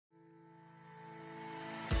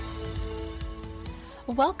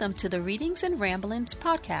Welcome to the Readings and Ramblings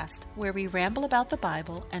podcast, where we ramble about the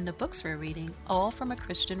Bible and the books we're reading, all from a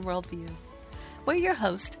Christian worldview. We're your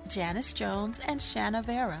hosts, Janice Jones and Shanna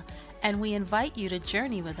Vera, and we invite you to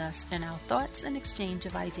journey with us in our thoughts and exchange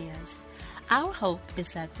of ideas. Our hope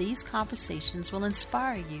is that these conversations will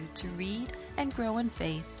inspire you to read and grow in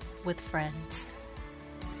faith with friends.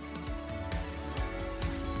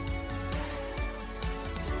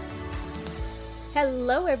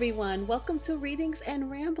 Hello, everyone. Welcome to Readings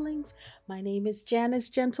and Ramblings. My name is Janice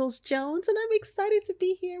Gentles Jones, and I'm excited to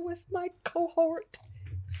be here with my cohort.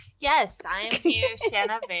 Yes, I am here,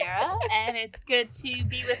 Shanna Vera, and it's good to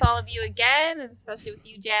be with all of you again, and especially with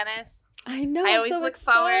you, Janice. I know. I always look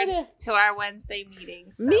forward to our Wednesday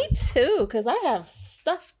meetings. So. Me too, because I have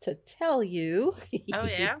stuff to tell you. Oh,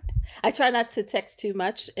 yeah? I try not to text too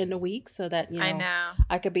much in the week so that, I know.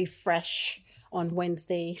 I could be fresh on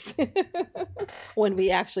Wednesdays when we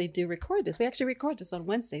actually do record this. We actually record this on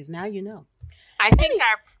Wednesdays. Now you know. I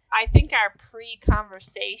think our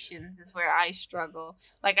pre-conversations is where I struggle.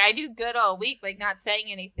 Like, I do good all week, like not saying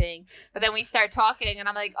anything, but then we start talking and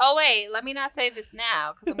I'm like, oh wait, let me not say this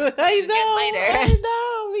now because I'm going to say it again later. I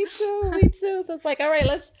know, me too. So it's like, all right,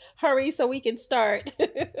 let's hurry so we can start.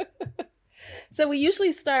 So we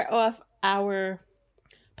usually start off our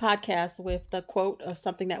podcast with the quote of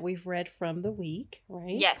something that we've read from the week,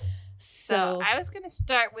 right? Yes. So I was going to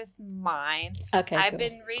start with mine. Okay. I've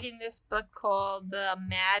been reading this book called The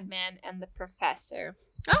Madman and the Professor.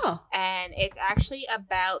 Oh. And it's actually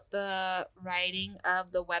about the writing of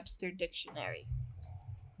the Webster Dictionary.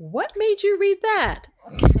 What made you read that?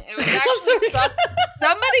 It was actually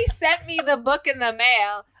somebody sent me the book in the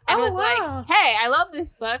mail and was like, hey, I love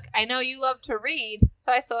this book. I know you love to read.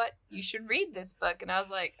 So I thought you should read this book. And I was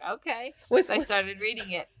like, okay. So I started reading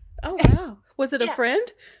it. Oh, wow. Was it a friend?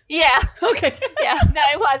 Yeah. Okay. Yeah. No,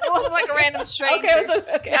 it was. It wasn't like a random stranger.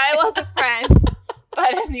 Okay. No, it was a friend.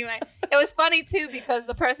 But anyway, it was funny, too, because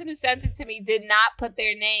the person who sent it to me did not put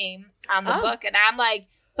their name on the book. And I'm like,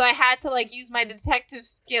 so I had to, like, use my detective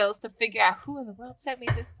skills to figure out who in the world sent me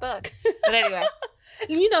this book. But anyway.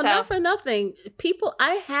 Not for nothing.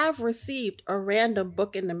 I have received a random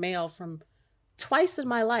book in the mail from twice in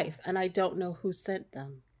my life, and I don't know who sent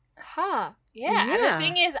them. Huh. Yeah. And the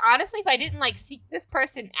thing is, honestly, if I didn't, like, seek this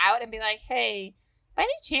person out and be like, hey, by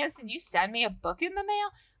any chance, did you send me a book in the mail?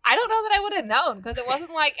 I don't know that I would have known because it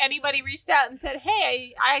wasn't like anybody reached out and said,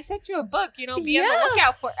 hey, I sent you a book, be on the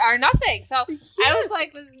lookout for or nothing. So I was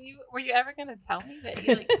like, were you ever going to tell me that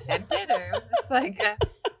you like sent it or was this like a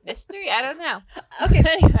mystery? I don't know. Okay.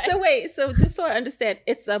 Anyway. So just so I understand,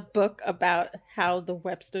 it's a book about how the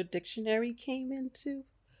Webster Dictionary came into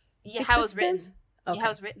existence? How it was written. Okay. Yeah, how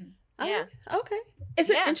it was written. Yeah. Okay. Is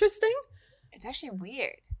it interesting? It's actually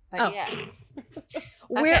weird. But yeah.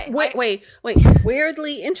 Wait.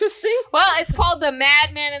 Weirdly interesting? Well, it's called The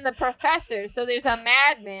Madman and the Professor. So there's a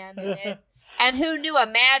madman in it. And who knew a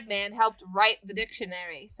madman helped write the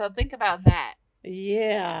dictionary? So think about that.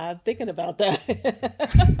 Yeah, I'm thinking about that.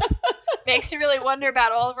 Makes you really wonder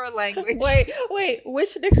about all of our language. Wait.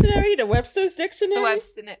 Which dictionary? The Webster's Dictionary?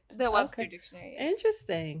 The Webster Dictionary. Yeah.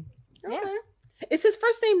 Interesting. Okay. Yeah. Is his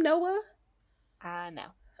first name Noah? No.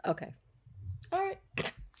 Okay. All right.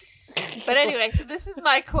 But anyway, so this is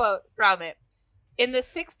my quote from it. In the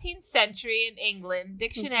 16th century in England,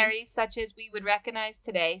 dictionaries such as we would recognize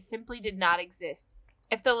today simply did not exist.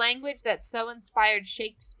 If the language that so inspired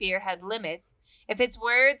Shakespeare had limits, if its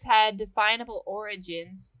words had definable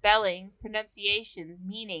origins, spellings, pronunciations,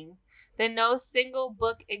 meanings, then no single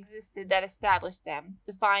book existed that established them,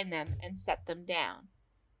 defined them, and set them down.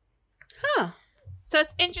 Huh. So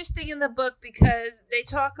it's interesting in the book because they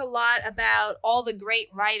talk a lot about all the great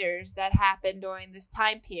writers that happened during this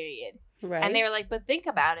time period. Right. And they were like, but think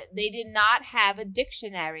about it. They did not have a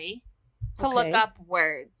dictionary to look up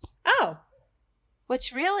words. Oh.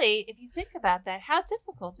 Which really, if you think about that, how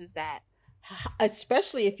difficult is that?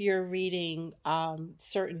 Especially if you're reading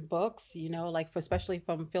certain books, especially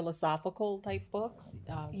from philosophical type books,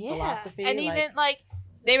 philosophy. And even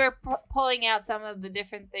they were pulling out some of the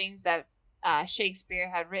different things that Shakespeare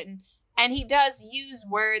had written, and he does use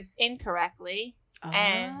words incorrectly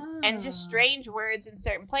and just strange words in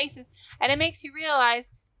certain places, and it makes you realize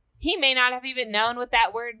he may not have even known what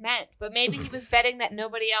that word meant, but maybe he was betting that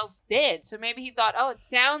nobody else did. So maybe he thought, oh, it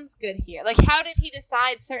sounds good here. Like, how did he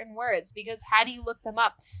decide certain words? Because how do you look them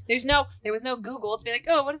up? There was no Google to be like,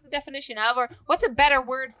 oh, what is the definition of, or what's a better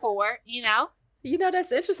word for,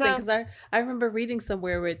 That's interesting because I remember reading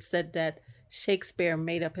somewhere where it said that Shakespeare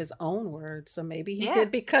made up his own words, so maybe he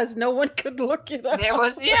did because no one could look it up. There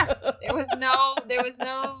was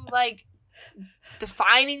no like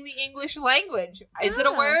defining the English language. Is it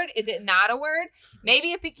a word? Is it not a word?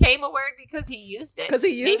 Maybe it became a word because he used it.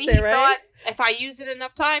 Maybe he thought, if I use it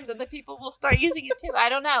enough times, other people will start using it too. I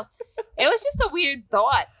don't know. It was just a weird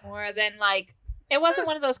thought more than like, it wasn't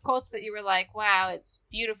one of those quotes that you were like, wow, it's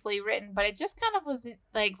beautifully written. But it just kind of was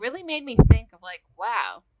like, really made me think of like,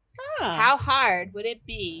 wow, how hard would it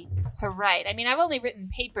be to write? I mean, I've only written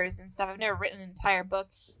papers and stuff. I've never written an entire book.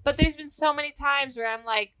 But there's been so many times where I'm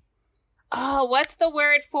like, oh, what's the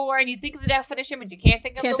word for? And you think of the definition, but you can't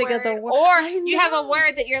think of the word. Or you have a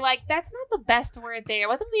word that you're like, that's not the best word there.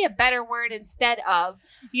 What would be a better word instead of,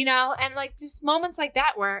 you know? And like just moments like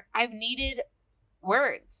that where I've needed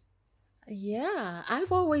words. Yeah,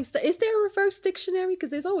 I've always. Is there a reverse dictionary?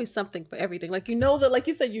 Because there's always something for everything. Like you know that, like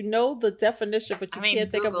you said, you know the definition, but you can't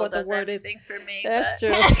think of what the word is. For me, that's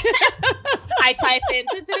true. I type in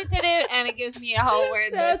and it gives me a whole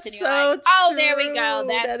word list, and you're like, "Oh, there we go.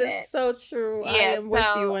 That's it." That is so true. Yeah, I am with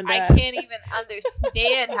you on that. I can't even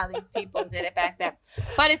understand how these people did it back then,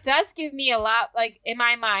 but it does give me a lot. Like in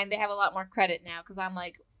my mind, they have a lot more credit now because I'm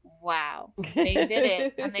like, "Wow, they did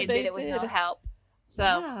it, and they did it with no help." So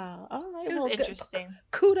wow. All right. It was interesting.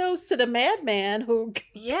 Kudos to the madman who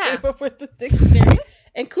came up with the dictionary.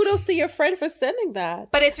 And kudos to your friend for sending that.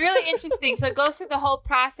 But it's really interesting. So it goes through the whole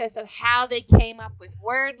process of how they came up with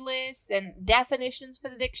word lists and definitions for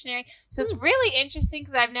the dictionary. So it's really interesting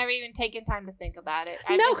because I've never even taken time to think about it.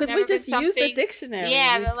 No, because we just use the dictionary.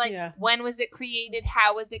 Yeah, they're like, when was it created?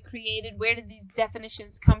 How was it created? Where did these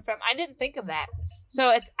definitions come from? I didn't think of that.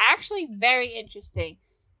 So it's actually very interesting.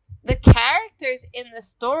 The characters in the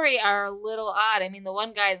story are a little odd. I mean, the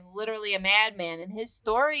one guy is literally a madman, and his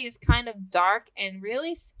story is kind of dark and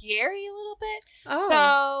really scary a little bit. Oh.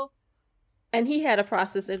 So, and he had a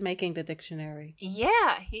process in making the dictionary.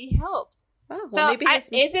 Yeah, he helped. Oh, well, so, maybe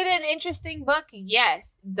is it an interesting book?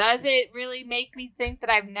 Yes. Does it really make me think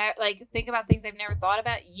that I've never think about things I've never thought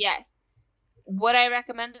about? Yes. Would I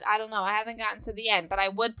recommend it? I don't know. I haven't gotten to the end, but I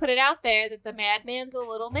would put it out there that the madman's a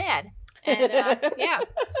little mad. And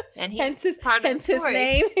and he's part of the story.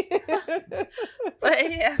 His name.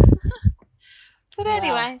 But yeah. But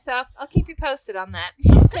anyway, so I'll keep you posted on that.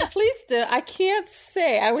 Please do. I can't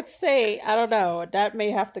say. I would say I don't know. That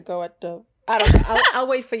may have to go at the. I don't know. I'll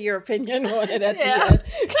wait for your opinion on it at the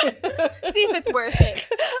end. See if it's worth it.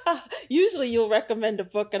 Usually you'll recommend a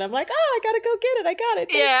book and I'm like, oh, I gotta go get it. I got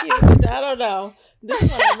it. Thank you. I don't know.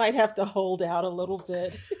 This one I might have to hold out a little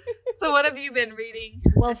bit. So what have you been reading?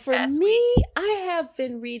 Well, for me, I have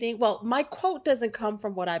been reading. Well, my quote doesn't come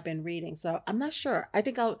from what I've been reading, so I'm not sure. I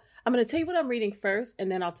think I'm going to tell you what I'm reading first,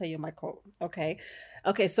 and then I'll tell you my quote. Okay.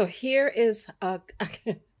 So here is.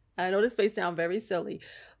 I know this may sound very silly,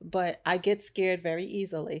 but I get scared very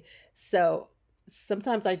easily. So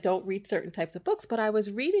sometimes I don't read certain types of books, but I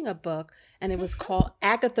was reading a book and it was called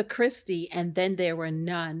Agatha Christie and Then There Were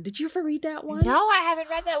None. Did you ever read that one? No, I haven't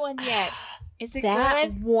read that one yet. Is it good?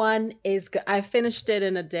 That one is good. I finished it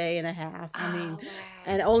in a day and a half. I mean,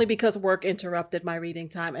 and only because work interrupted my reading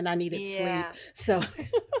time and I needed sleep. So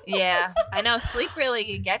yeah, I know sleep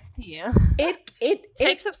really gets to you. It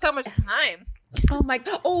takes up so much time. Oh my!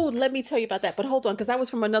 Oh, let me tell you about that. But hold on, because that was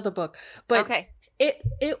from another book. But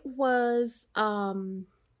it was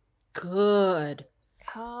good.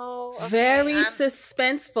 Oh, okay. Very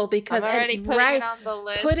suspenseful because I'm already putting it on the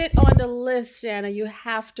list. Put it on the list, Shanna. You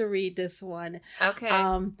have to read this one.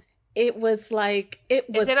 Okay. It was like it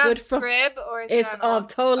was. Is it good on Scrib or is it on?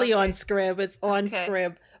 It's totally on Scrib. It's on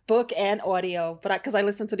Scrib. Book and audio, but because I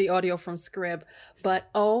listened to the audio from Scrib. But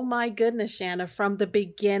oh my goodness, Shanna, from the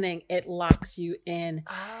beginning it locks you in.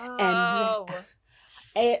 Oh. And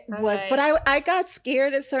it was, but I got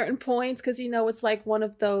scared at certain points because it's like one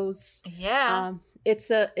of those. Yeah.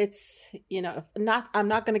 It's I'm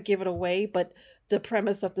not going to give it away, but the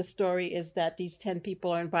premise of the story is that these 10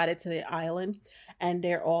 people are invited to the island and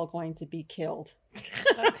they're all going to be killed.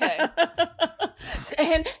 Okay.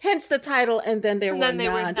 And hence the title, and then there were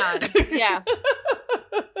none. Yeah.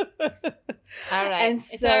 All right. And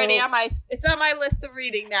it's already on my list of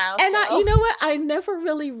reading now. And you know what? I never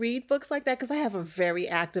really read books like that because I have a very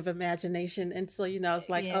active imagination. And so, it's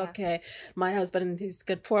like, okay, my husband, he's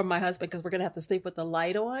good for my husband because we're going to have to sleep with the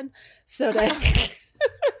light on. So that,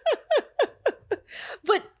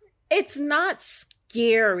 but it's not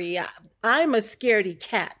scary. I'm a scaredy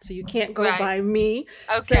cat, so you can't go by me.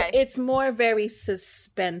 Okay. So it's more very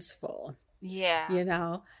suspenseful.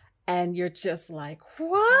 Yeah. And you're just like,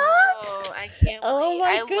 what? Oh, I can't wait.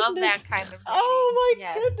 I love that kind of reading. Oh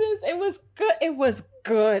my goodness. It was good. It was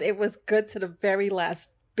good. It was good to the very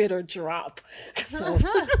last bitter drop.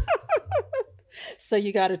 So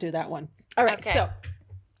you got to do that one. All right. Okay. So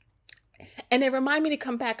And it reminded me to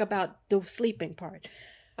come back about the sleeping part.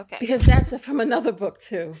 Okay. Because that's from another book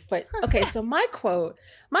too. But okay, so my quote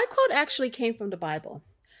actually came from the Bible.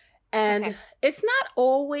 And it's not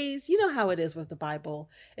always, you know how it is with the Bible.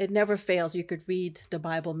 It never fails. You could read the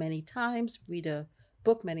Bible many times, read a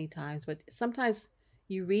book many times, but sometimes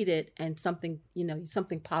you read it and something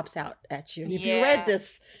pops out at you. And if you read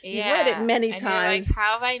this, you've read it many times. You're like,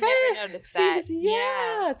 how have I never noticed that?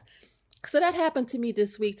 Yeah. So that happened to me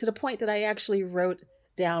this week, to the point that I actually wrote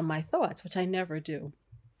down my thoughts, which I never do.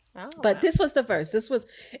 Oh, but this was the verse.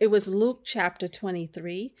 It was Luke chapter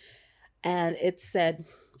 23. And it said,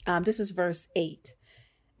 this is verse 8.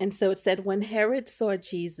 And so it said, when Herod saw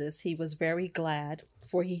Jesus, he was very glad,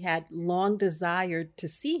 for he had long desired to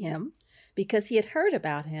see him, because he had heard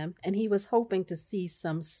about him, and he was hoping to see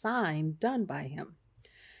some sign done by him.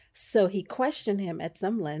 So he questioned him at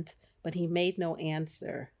some length, but he made no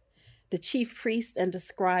answer. The chief priests and the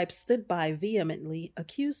scribes stood by vehemently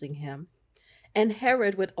accusing him. And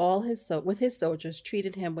Herod, with his soldiers,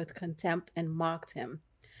 treated him with contempt and mocked him.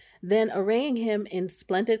 Then, arraying him in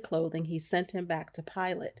splendid clothing, he sent him back to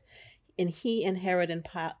Pilate. And he and Herod and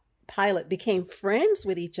Pilate became friends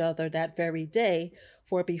with each other that very day,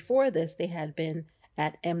 for before this they had been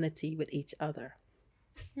at enmity with each other.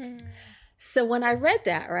 So when I read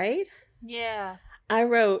that, right? Yeah. I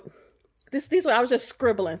wrote, these were, I was just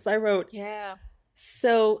scribbling. So I wrote,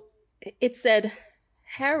 so it said,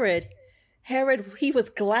 Herod, he was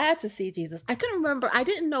glad to see Jesus. I couldn't remember. I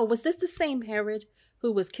didn't know. Was this the same Herod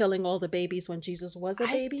who was killing all the babies when Jesus was a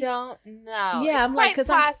baby? I don't know. Yeah, it's quite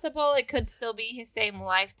possible it could still be his same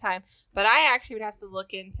lifetime, but I actually would have to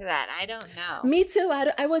look into that. I don't know. Me too.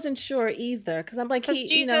 I wasn't sure either, because I'm like, because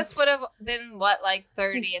Jesus would have been like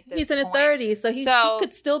 30 at this point. He's in the 30s, so he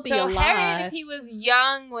could still be alive. So Herod, if he was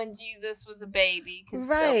young when Jesus was a baby, could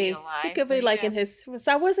still be alive. He could be like in his.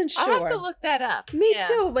 So I wasn't sure. I'll have to look that up. Me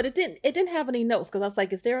too, but it didn't have any notes, because I was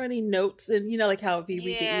like, is there any notes? And like how if you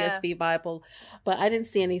read the ESV Bible, but I didn't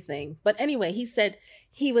see anything. But anyway, he said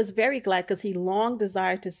he was very glad because he long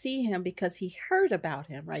desired to see him because he heard about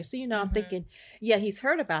him, right? So, I'm thinking, he's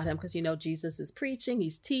heard about him because, Jesus is preaching,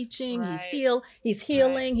 he's teaching, he's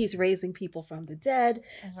healing, he's raising people from the dead.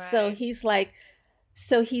 So he's like,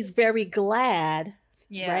 he's very glad,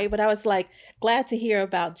 right? But I was like, glad to hear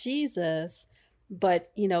about Jesus, but,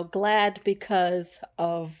 glad because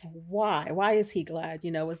of why? Why is he glad?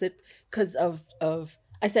 Was it because of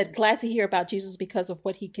I said, glad to hear about Jesus because of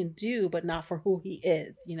what he can do, but not for who he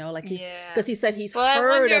is, because he said he's heard about him.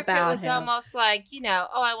 Well, I wonder if it was almost like,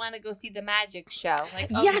 I want to go see the magic show.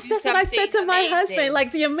 Like, yes, that's what I said to my husband.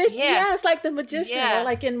 Like it's like the magician, or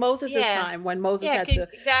like in Moses' time when Moses had to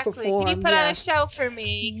perform. Can you put on a show for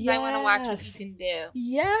me? Because I want to watch what you can do.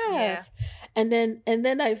 Yes. Yeah. And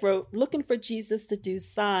then I wrote, looking for Jesus to do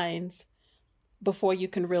signs before you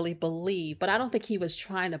can really believe. But I don't think he was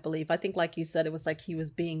trying to believe. I think, like you said, it was like he was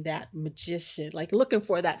being that magician, like looking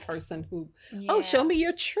for that person who, show me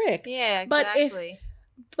your trick. Yeah, exactly.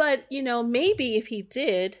 But maybe if he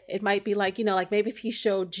did, it might be like, like maybe if he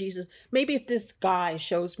showed Jesus, maybe if this guy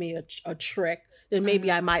shows me a trick, then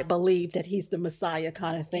maybe I might believe that he's the Messiah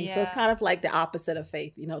kind of thing. Yeah. So it's kind of like the opposite of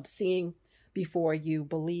faith, seeing before you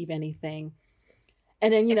believe anything.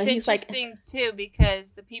 And then, it's he's like... It's interesting, too,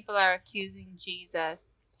 because the people are accusing Jesus,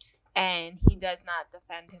 and he does not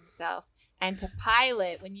defend himself. And to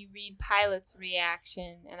Pilate, when you read Pilate's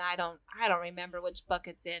reaction, and I don't remember which book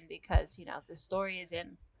it's in, because, the story is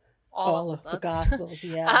in all of the Gospels,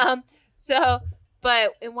 yeah.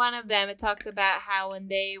 But in one of them, it talks about how when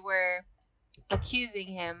they were accusing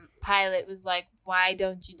him, Pilate was like, why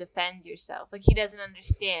don't you defend yourself? Like, he doesn't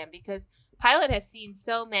understand, because Pilate has seen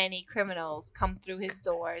so many criminals come through his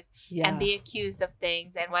doors and be accused of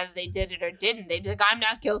things, and whether they did it or didn't, they'd be like, I'm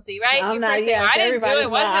not guilty, right? I didn't do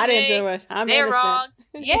it. I didn't do it. They're innocent. Wrong.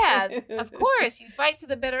 Yeah, of course. You fight to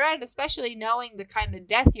the bitter end, especially knowing the kind of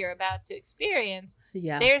death you're about to experience.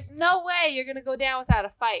 Yeah. There's no way you're going to go down without a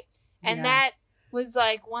fight. And that was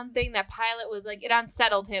like one thing that Pilate was like, it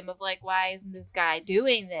unsettled him of like, why isn't this guy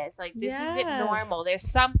doing this? Like, this isn't normal.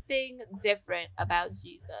 There's something different about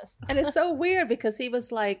Jesus. And it's so weird because he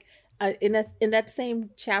was like, in that same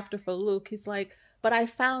chapter for Luke, he's like, but I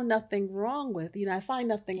found nothing wrong with, I find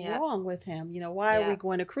nothing wrong with him. Why are we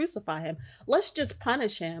going to crucify him? Let's just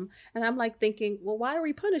punish him. And I'm like thinking, well, why are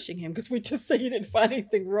we punishing him? Because we just say you didn't find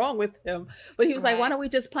anything wrong with him. But he was like, why don't we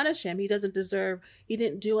just punish him? He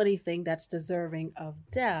didn't do anything that's deserving of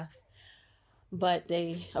death. But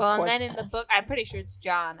they, of course. And then in the book, I'm pretty sure it's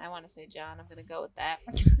John. I want to say John. I'm going to go with that.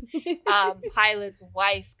 Pilate's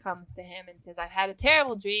wife comes to him and says, I've had a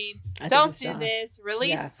terrible dream. Don't do this.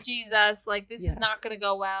 Release Jesus. Like, this is not going to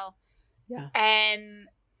go well. Yeah. And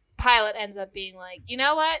Pilate ends up being like, you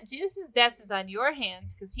know what? Jesus' death is on your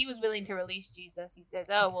hands, because he was willing to release Jesus. He says,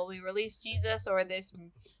 oh, will we release Jesus or this,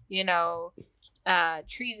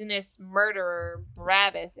 treasonous murderer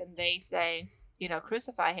Barabbas? And they say,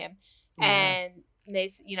 crucify him. Yeah. And they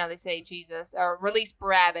say Jesus, or release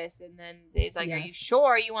Barabbas. And then he's like, yes. Are you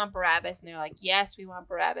sure you want Barabbas? And they're like, yes, we want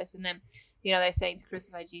Barabbas. And then, they're saying to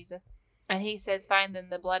crucify Jesus. And he says, fine, then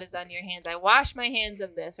the blood is on your hands. I wash my hands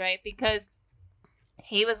of this, right? Because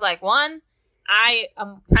he was like, one, I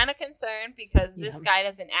am kind of concerned because this guy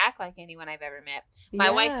doesn't act like anyone I've ever met. My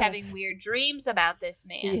wife's having weird dreams about this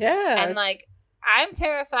man. Yes. And, like, I'm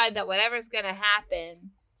terrified that whatever's going to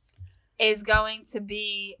happen is going to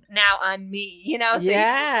be now on me, So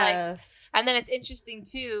yes. Like, and then it's interesting,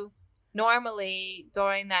 too, normally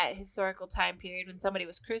during that historical time period when somebody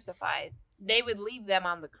was crucified, they would leave them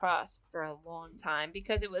on the cross for a long time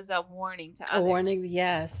because it was a warning to others. A warning,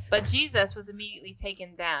 yes. But Jesus was immediately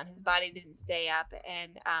taken down. His body didn't stay up.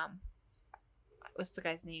 And what's the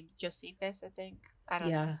guy's name? Josephus, I think. I don't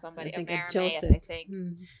know. Somebody of Arimathea, I think.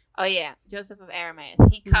 Mm-hmm. Oh, yeah. Joseph of Arimathea.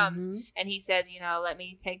 He comes and he says, let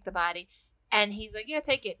me take the body. And he's like, yeah,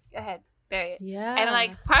 take it. Go ahead. Bury it. Yeah. And,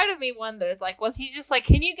 like, part of me wonders, like, was he just like,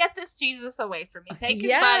 can you get this Jesus away from me? Take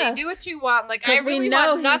his body, do what you want. Like, I really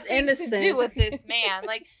want nothing to do with this man.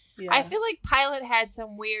 Like, I feel like Pilate had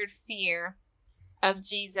some weird fear of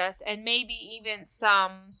Jesus, and maybe even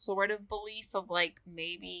some sort of belief of, like,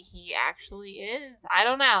 maybe he actually is. I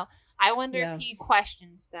don't know. I wonder if he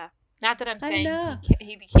questioned stuff. Not that I'm saying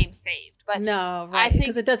he became saved, but no, right?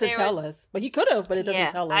 Because it doesn't tell us. But he could have, but it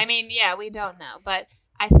doesn't tell us. I mean, we don't know, but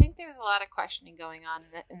I think there's a lot of questioning going on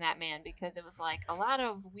in that man, because it was like a lot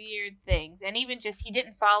of weird things. And even just, he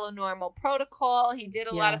didn't follow normal protocol. He did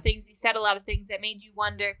a lot of things. He said a lot of things that made you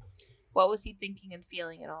wonder, what was he thinking and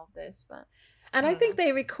feeling in all of this? But I think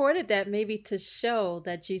they recorded that maybe to show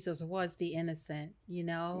that Jesus was the innocent,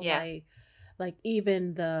 like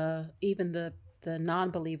even the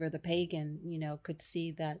non-believer, the pagan, could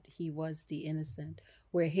see that he was the innocent.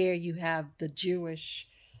 Where here you have the Jewish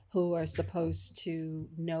who are supposed to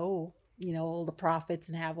know, all the prophets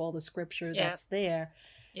and have all the scripture that's there.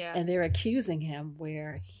 Yeah. And they're accusing him,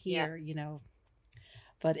 where here,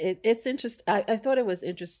 but it's interesting. I thought it was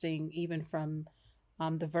interesting even from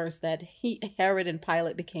the verse that Herod and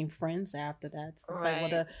Pilate became friends after that. So it's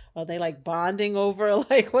like, are they like bonding over?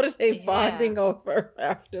 Like, what are they bonding over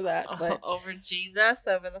after that? But, over Jesus,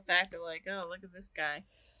 over the fact of like, oh, look at this guy.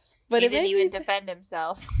 But he didn't even defend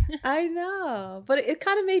himself. I know. But it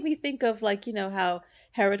kind of made me think of, like, how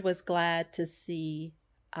Herod was glad to see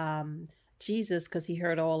Jesus because he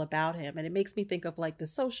heard all about him. And it makes me think of, like, the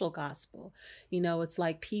social gospel. It's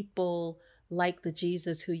like people like the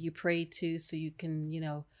Jesus who you pray to so you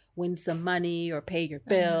can, win some money or pay your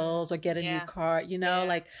bills or get a new car,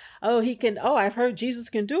 like, I've heard Jesus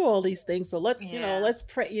can do all these things. So let's, let's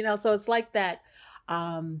pray, so it's like that.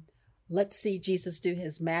 Let's see Jesus do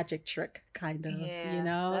his magic trick, kind of,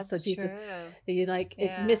 That's so Jesus, true.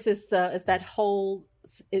 It misses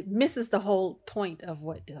it misses the whole point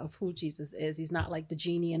of who Jesus is. He's not like the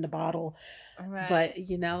genie in the bottle, but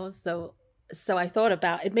so I thought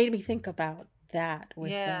about, it made me think about that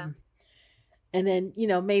with him. And then,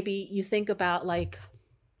 maybe you think about, like,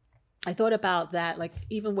 I thought about that, like,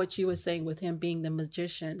 even what you were saying with him being the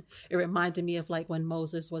magician, it reminded me of, like, when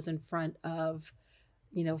Moses was in front of,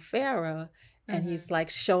 Pharaoh, and he's like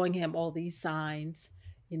showing him all these signs,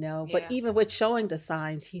 but even with showing the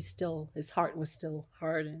signs, his heart was still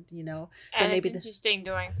hardened, So and maybe it's interesting,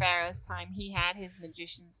 during Pharaoh's time, he had his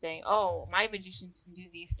magicians saying, oh, my magicians can do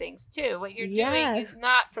these things too. What you're doing is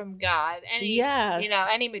not from God.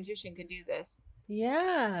 Any magician could do this.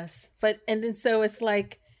 Yes. And then so it's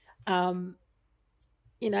like,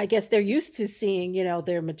 I guess they're used to seeing,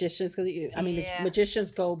 their magicians. The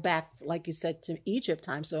magicians go back, like you said, to Egypt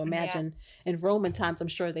time. So imagine in Roman times, I'm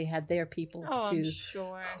sure they had their peoples too,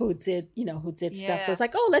 who did stuff. So it's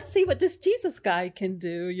like, let's see what this Jesus guy can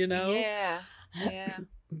do, Yeah.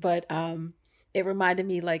 But it reminded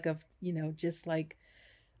me, like, of, just like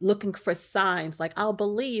looking for signs. Like, I'll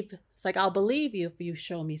believe you if you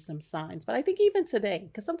show me some signs. But I think even today,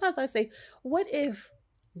 because sometimes I say, what if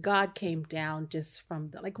God came down just from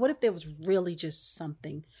what if there was really just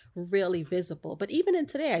something really visible? But even in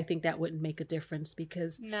today, I think that wouldn't make a difference,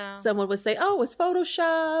 because someone would say, oh, it's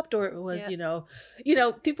photoshopped, or it was,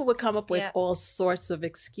 people would come up with all sorts of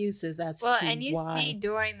excuses as to why. Well, and you see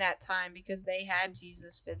during that time, because they had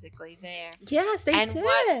Jesus physically there. Yes, they did.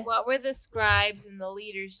 And what were the scribes and the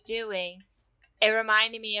leaders doing? It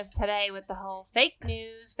reminded me of today with the whole fake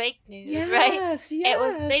news, right? Yes.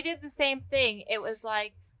 They did the same thing. It was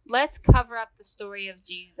like, let's cover up the story of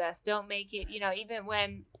Jesus. Don't make it, even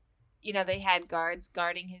when, they had guards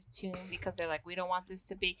guarding his tomb because they're like, we don't want this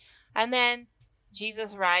to be. And then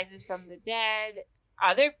Jesus rises from the dead.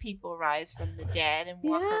 Other people rise from the dead and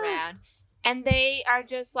walk around. And they are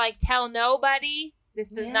just like, tell nobody. This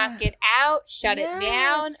does not get out. Shut it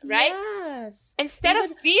down. Right? Yes. Instead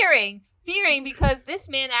of fearing because this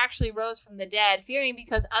man actually rose from the dead, fearing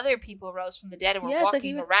because other people rose from the dead and were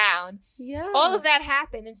walking around. Yes. All of that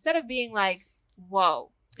happened. Instead of being like, whoa,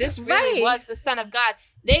 this really was the Son of God.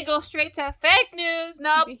 They go straight to fake news.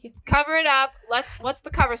 Nope. Cover it up. What's the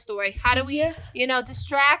cover story? How do we,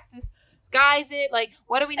 distract this? Disguise it, like,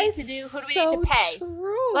 what do we need to do? Who do we need to pay?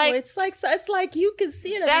 True. Like, it's like you can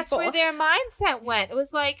see it. That's where their mindset went. It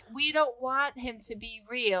was like, we don't want him to be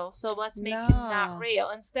real, so let's make him not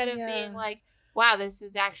real. Instead of being like, wow, this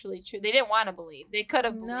is actually true. They didn't want to believe. They could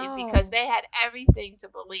have believed because they had everything to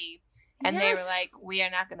believe. And they were like, we are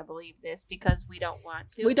not going to believe this because we don't want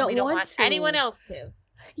to. We don't want anyone else to.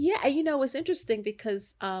 Yeah, it's interesting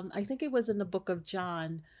because I think it was in the book of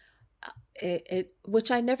John, which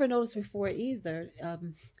I never noticed before either,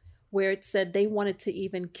 where it said they wanted to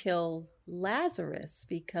even kill Lazarus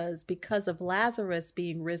because of Lazarus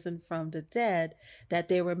being risen from the dead, that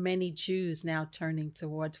there were many Jews now turning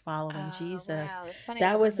towards following Jesus. Wow, that's funny.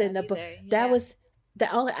 That was in the book. That was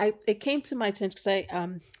the only. It came to my attention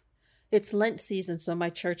because it's Lent season, so my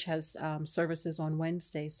church has services on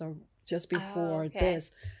Wednesday. So just before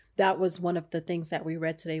this. That was one of the things that we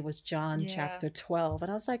read today was John chapter 12.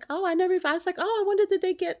 And I was like, I wonder did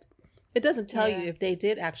they get, it doesn't tell you if they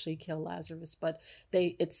did actually kill Lazarus, but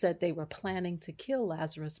it said they were planning to kill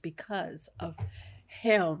Lazarus because of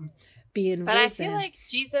him being risen. I feel like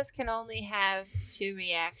Jesus can only have two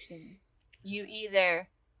reactions. You either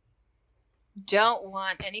don't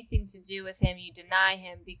want anything to do with him, you deny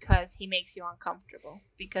him because he makes you uncomfortable,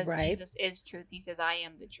 because Jesus is truth. He says, I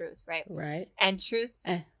am the truth, right? Right. And truth...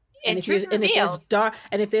 And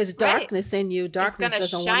if there's darkness in you, darkness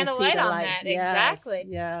doesn't want to see the light. It's going to shine a light on that. Yes, exactly.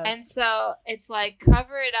 Yes. And so it's like,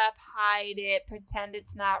 cover it up, hide it, pretend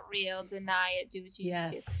it's not real, deny it, do what you need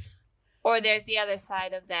to. Or there's the other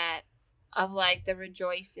side of that, of like the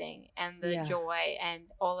rejoicing and the joy and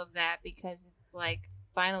all of that, because it's like,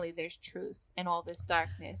 finally there's truth in all this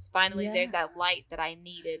darkness. Finally there's that light that I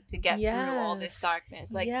needed to get through all this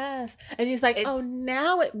darkness. Like, and he's like,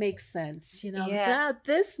 now it makes sense, now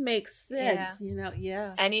this makes sense,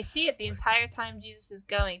 and you see it the entire time Jesus is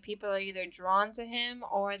going. People are either drawn to him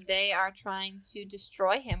or they are trying to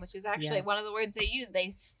destroy him, which is actually one of the words they use.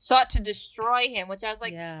 They sought to destroy him, which I was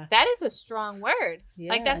like, that is a strong word.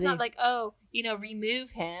 Like, that's not like,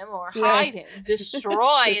 remove him or hide him.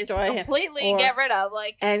 Destroy is to completely get rid of.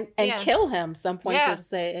 Like, and kill him. Some points would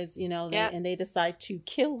say is, and they decide to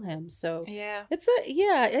kill him. So I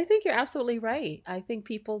think you're absolutely right. I think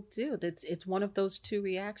people do. It's one of those two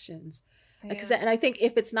reactions. And I think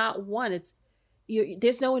if it's not one,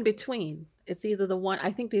 there's no in between. It's either the one. I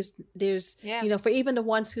think there's for even the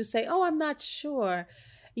ones who say, I'm not sure,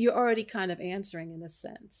 you're already kind of answering in a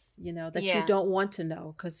sense, that you don't want to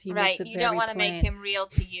know, because he makes it very plain. You don't want to make him real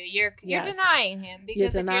to you. You're denying him,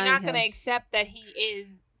 because if you're not going to accept that he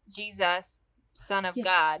is Jesus, Son of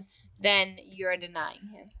God, then you're denying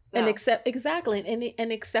him. So. And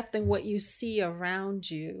and accepting what you see around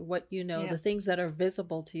you, what the things that are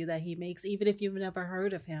visible to you that he makes, even if you've never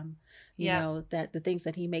heard of him, that the things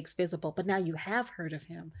that he makes visible, but now you have heard of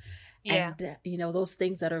him, and those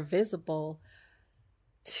things that are visible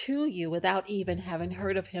to you without even having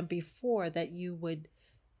heard of him before, that you would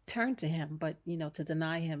turn to him. But to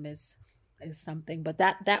deny him is something. But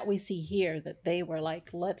that we see here, that they were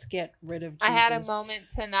like, let's get rid of Jesus. I had a moment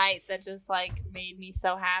tonight that just like made me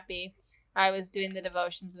so happy. I was doing the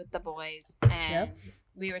devotions with the boys, and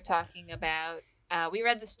we were talking about we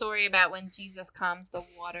read the story about when Jesus calms the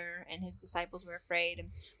water and his disciples were afraid, and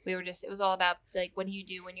it was all about like, what do you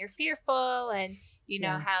do when you're fearful, and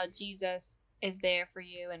how Jesus is there for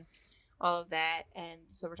you and all of that. And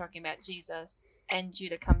so we're talking about Jesus, and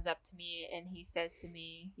Judah comes up to me and he says to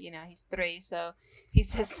me, he's 3, so he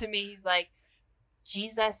says to me, he's like,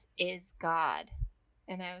 Jesus is God.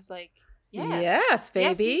 And I was like, yes,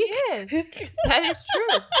 baby. Yes, he is. That is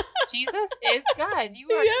true. Jesus is God.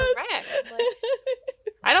 You are correct. Like,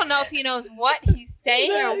 I don't know if he knows what he's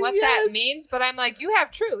saying or what that means, but I'm like, you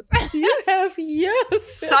have truth. You have,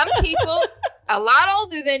 Some people a lot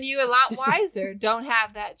older than you, a lot wiser, don't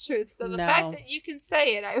have that truth. So the fact that you can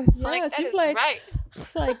say it, I was like, that is right.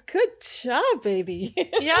 It's like, good job, baby.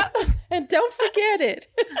 Yeah. And don't forget it.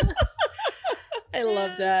 I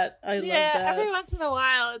love that. I love that. Every once in a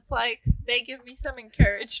while, it's like, they give me some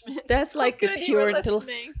encouragement. That's like the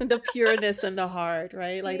pureness in the heart,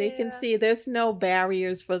 right? Like they can Yeah. see there's no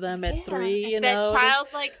barriers for them at 3, you that know.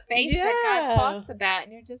 childlike faith Yeah. that God talks about,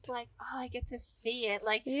 and you're just like, oh, I get to see it.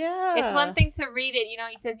 Like, Yeah. it's one thing to read it, you know,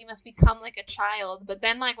 he says you must become like a child, but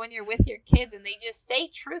then like when you're with your kids and they just say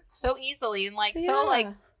truth so easily and like so like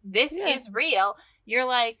this is real, you're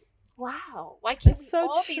like, wow, why can't we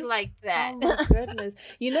all be like that? Oh my goodness.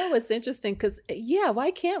 You know, it's interesting because, why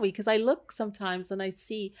can't we? Because I look sometimes and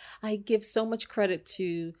I give so much credit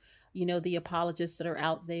to, you know, the apologists that are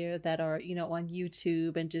out there that are, you know, on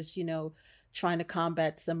YouTube and just, you know, trying to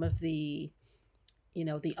combat some of the, you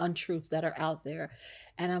know, the untruths that are out there.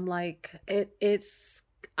 And I'm like,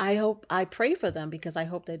 I pray for them because I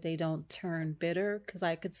hope that they don't turn bitter, because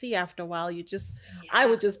I could see after a while I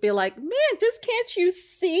would just be like, man, just can't you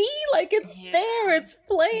see? Like it's there, it's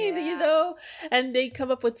plain, you know? And they come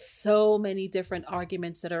up with so many different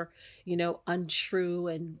arguments that are, you know, untrue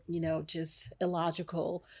and, you know, just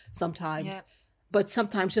illogical sometimes. But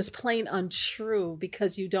sometimes just plain untrue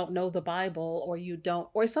because you don't know the Bible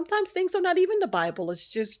or sometimes things are not even the Bible. It's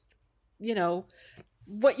just, you know,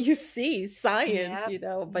 what you see, science, you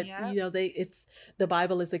know, but you know, the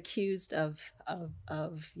Bible is accused of,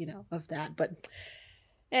 you know, of that. But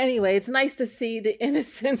anyway, it's nice to see the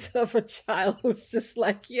innocence of a child who's just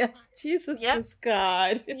like, yes, Jesus is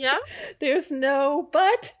God. Yeah. There's no,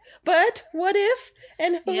 but what if,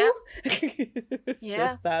 and who? It's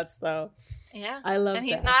just that. So I love that. And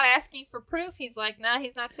he's not asking for proof. He's like, no,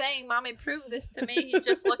 he's not saying, Mommy, prove this to me. He's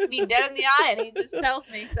just looking me dead in the eye and he just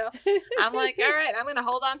tells me. So I'm like, all right, I'm going to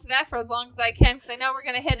hold on to that for as long as I can, because I know we're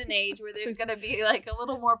going to hit an age where there's going to be like a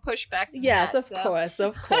little more pushback. Yes, of course.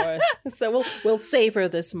 So we'll savor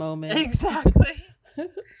this moment. Exactly.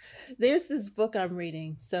 There's this book I'm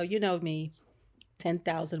reading. So you know me,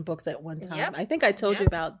 10,000 books at one time. I think I told you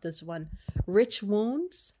about this one, Rich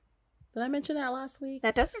Wounds. Did I mention that last week?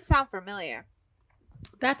 That doesn't sound familiar.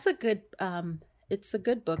 That's a good, it's a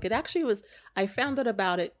good book. It actually was, I found out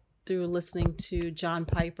about it through listening to John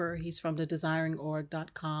Piper. He's from the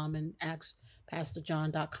desiringorg.com and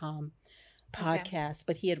pastorjohn.com podcast,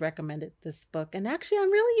 but he had recommended this book. And actually,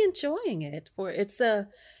 I'm really enjoying it. It's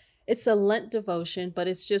a Lent devotion, but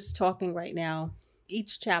it's just talking right now.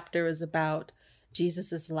 Each chapter is about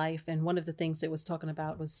Jesus's life. And one of the things it was talking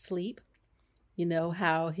about was sleep. You know,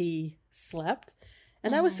 how he slept.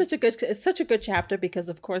 And that was such a good chapter, because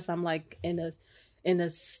of course I'm like in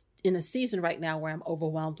a season right now where I'm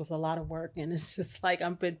overwhelmed with a lot of work, and it's just like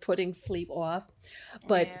I've been putting sleep off.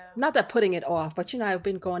 But not that putting it off, but you know, I've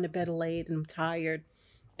been going to bed late and I'm tired.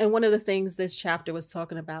 And one of the things this chapter was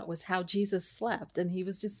talking about was how Jesus slept. And he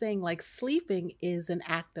was just saying, like, sleeping is an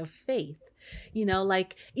act of faith. You know,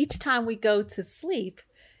 like each time we go to sleep,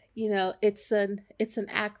 you know, it's an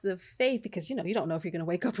act of faith, because, you know, you don't know if you're going to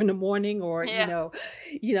wake up in the morning or,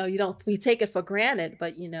 we take it for granted,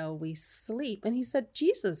 but, you know, we sleep. And he said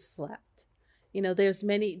Jesus slept. You know,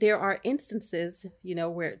 there are instances, you know,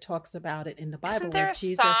 where it talks about it in the Bible. Isn't there where a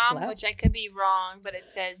Jesus psalm, slept. which I could be wrong, but it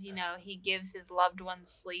says, you know, he gives his loved ones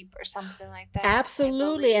sleep or something like that?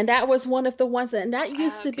 Absolutely. And that was one of the ones that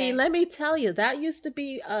used to be, let me tell you, that used to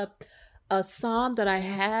be a psalm that I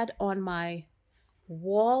had on my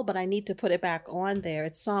wall, but I need to put it back on there.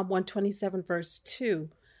 It's Psalm 127 verse 2.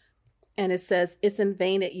 And it says, it's in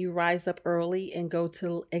vain that you rise up early and go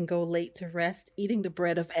late to rest, eating the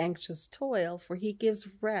bread of anxious toil, for he gives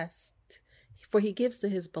to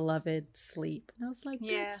his beloved sleep. And I was like,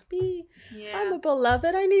 that's me. I'm a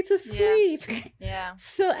beloved. I need to sleep. Yeah.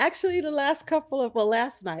 So actually last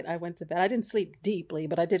night I went to bed. I didn't sleep deeply,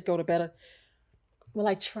 but I did go to bed. Well,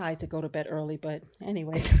 I tried to go to bed early, but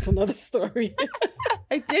anyway, that's another story.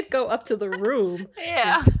 I did go up to the room.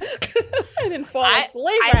 Yeah. I didn't fall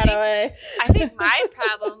asleep right away. I think my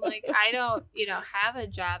problem, like, I don't, have a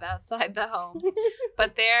job outside the home.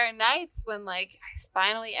 But there are nights when, like,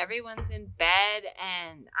 finally everyone's in bed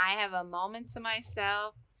and I have a moment to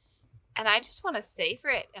myself. And I just want to savor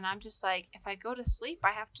it. And I'm just like, if I go to sleep,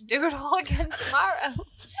 I have to do it all again tomorrow.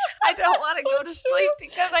 I don't want to go to sleep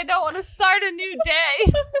because I don't want to start a new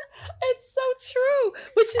day. It's so true.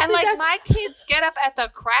 And like, my kids get up at the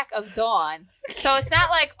crack of dawn. So it's not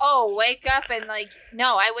like, oh, wake up and like,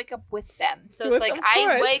 no, I wake up with them. So it's like,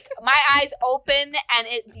 my eyes open and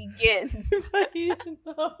it begins. I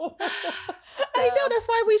know. I know. That's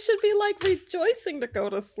why we should be like rejoicing to go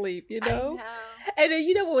to sleep, you know? I know. And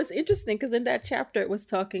you know what was interesting? Because in that chapter, it was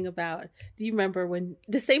talking about, do you remember when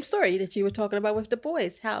the same story that you were talking about with the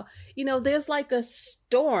boys, how, there's like a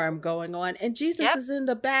storm going on and Jesus is in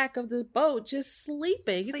the back of the boat just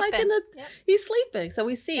sleeping. He's like he's sleeping. So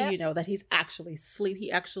we see, that he's actually asleep.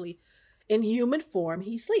 He actually, in human form,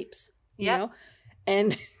 he sleeps, you Yep. know?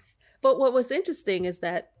 And, but what was interesting is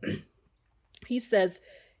that he says,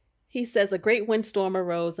 a great windstorm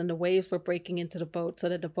arose and the waves were breaking into the boat so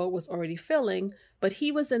that the boat was already filling, but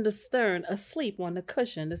he was in the stern asleep on the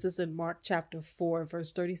cushion. This is in Mark chapter 4,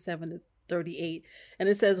 verse 37 to 38. And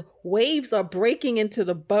it says, waves are breaking into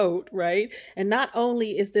the boat, right? And not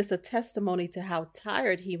only is this a testimony to how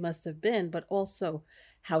tired he must have been, but also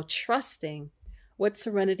how trusting, what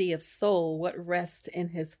serenity of soul, what rest in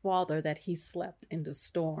his Father that he slept in the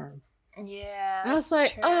storm. Yeah. I was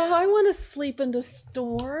like, true. oh, I want to sleep in the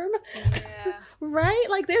storm. Yeah. Right?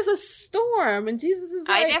 Like there's a storm and Jesus is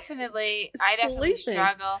like I definitely sleeping.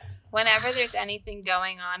 struggle. Whenever there's anything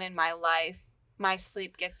going on in my life, my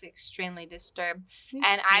sleep gets extremely disturbed. Me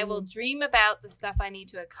And too. I will dream about the stuff I need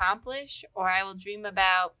to accomplish, or I will dream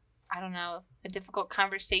about, I don't know, a difficult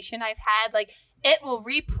conversation I've had. Like, it will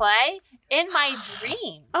replay in my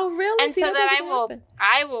dreams. Oh, really? And See, so that that doesn't happen.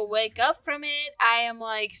 I will wake up from it. I am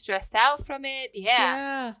like stressed out from it.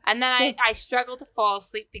 Yeah. And then So- I struggle to fall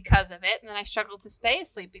asleep because of it, and then I struggle to stay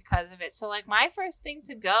asleep because of it. So like my first thing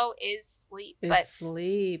to go is sleep. But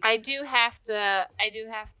sleep. I do have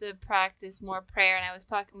to practice more prayer. And I was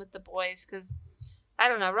talking with the boys because I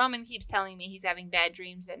don't know, Roman keeps telling me he's having bad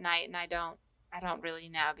dreams at night, and I don't really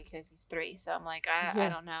know because he's 3. So I'm like, I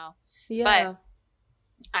don't know. Yeah. But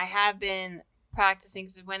I have been practicing,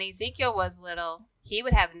 because when Ezekiel was little, he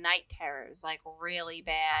would have night terrors, like really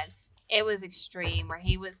bad. It was extreme, where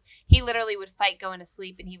he literally would fight going to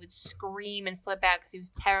sleep, and he would scream and flip out because he was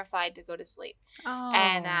terrified to go to sleep. Oh.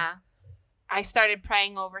 And I started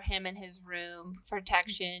praying over him in his room,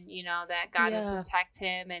 protection, that God would protect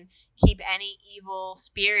him and keep any evil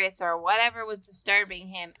spirits or whatever was disturbing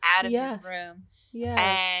him out of his room. Yes.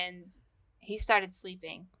 And he started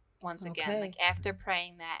sleeping once again, like after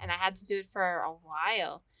praying that. And I had to do it for a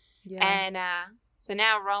while. Yeah. And so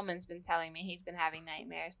now Roman's been telling me he's been having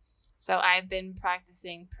nightmares. So I've been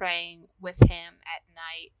practicing praying with him at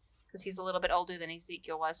night, because he's a little bit older than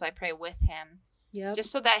Ezekiel was. So I pray with him. Yep.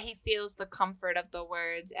 Just so that he feels the comfort of the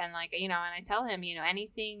words, and like, and I tell him,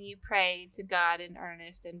 anything you pray to God in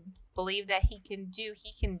earnest and believe that he can do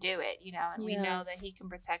it, and we know that he can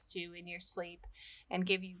protect you in your sleep and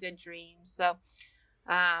give you good dreams. So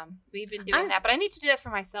we've been doing that, but I need to do that for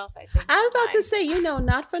myself, I think. I was about to say,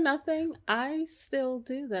 not for nothing, I still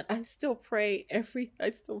do that. I still pray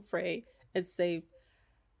and say,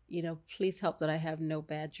 please help that I have no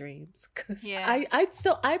bad dreams. Because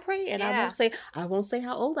I pray, and I won't say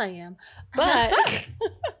how old I am, but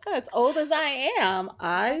as old as I am,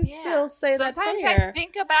 I still say that prayer. Sometimes I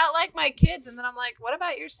think about like my kids, and then I'm like, what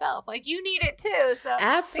about yourself? Like, you need it too. So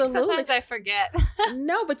absolutely. Sometimes I forget.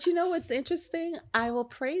 No, but what's interesting? I will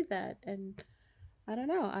pray that, and I don't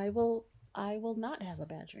know. I will not have a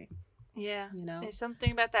bad dream. Yeah. There's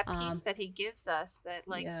something about that peace that he gives us that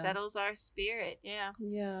settles our spirit. Yeah.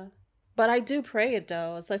 Yeah. But I do pray it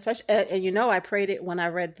though. So especially, and I prayed it when I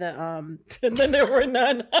read the and then there were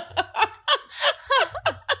none. I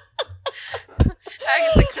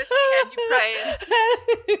guess Christy had you praying.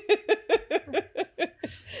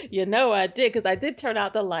 I did, because I did turn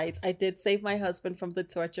out the lights. I did save my husband from the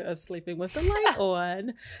torture of sleeping with the light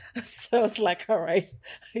on. So it's like, all right,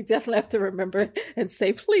 I definitely have to remember and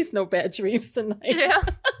say, please, no bad dreams tonight. Yeah.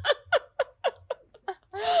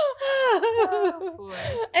 Oh, boy.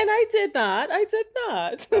 And I did not.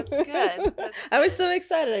 That's good. I was so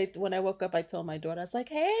excited. When I woke up, I told my daughter, I was like,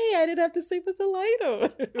 hey, I didn't have to sleep with the light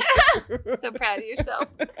on. So proud of yourself.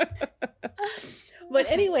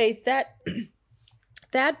 But anyway,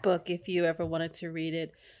 that book, if you ever wanted to read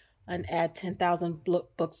it and add 10,000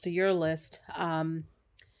 books to your list,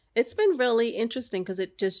 it's been really interesting because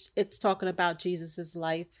it's talking about Jesus's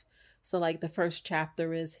life. So like the first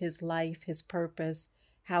chapter is his life, his purpose,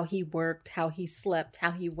 how he worked, how he slept,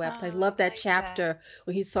 how he wept. I love that chapter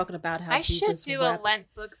where he's talking about how Jesus wept. I should do a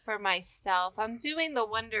Lent book for myself. I'm doing the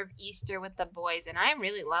Wonder of Easter with the boys, and I'm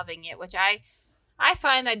really loving it, which I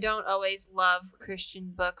find I don't always love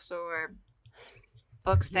Christian books or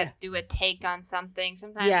books that do a take on something.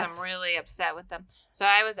 Sometimes I'm really upset with them. So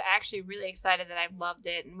I was actually really excited that I loved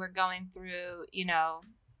it, and we're going through,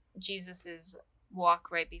 Jesus's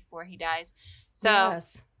walk right before he dies. So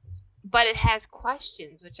but it has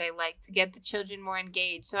questions, which I like, to get the children more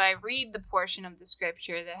engaged. So I read the portion of the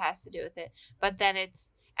scripture that has to do with it, but then it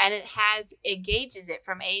gauges it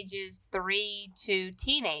from ages 3 to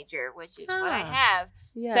teenager, which is what I have.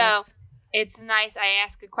 Yes. So it's nice. I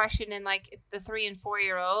ask a question, and like the 3 and 4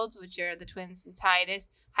 year olds, which are the twins and Titus,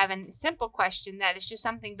 have a simple question that is just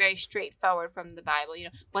something very straightforward from the Bible.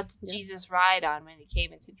 What did Jesus ride on when he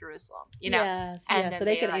came into Jerusalem? Yes, And yeah, then so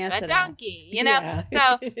they they're can like, answer a donkey. Yeah.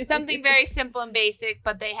 So something very simple and basic,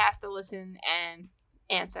 but they have to listen and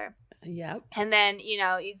answer. Yep. And then,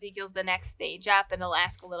 Ezekiel's the next stage up, and it'll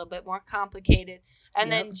ask a little bit more complicated.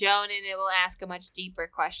 And then Joan, and it will ask a much deeper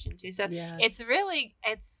question too. So it's really,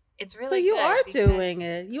 it's really. So you good are doing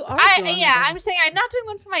it. You are doing it. Yeah, I'm saying I'm not doing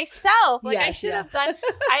one for myself. Like, I should have done.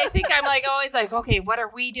 I think I'm like always like, okay, what are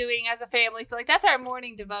we doing as a family? So like that's our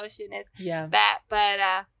morning devotion is that.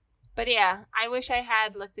 But yeah, I wish I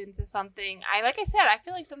had looked into something. Like I said, I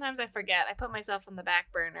feel like sometimes I forget. I put myself on the back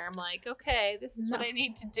burner. I'm like, okay, this is what I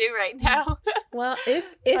need to do right now. Well,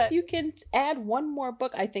 if you can add one more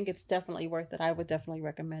book, I think it's definitely worth it. I would definitely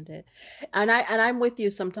recommend it. And I'm with you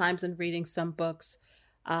sometimes in reading some books,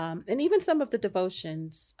 and even some of the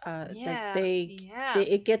devotions. That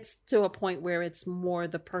it gets to a point where it's more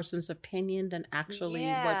the person's opinion than actually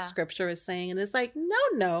what Scripture is saying, and it's like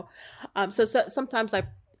no. So sometimes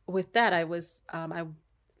with that, I was, I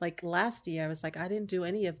like last year, I was like, I didn't do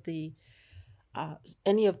any of the,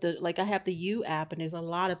 like I have the U app, and there's a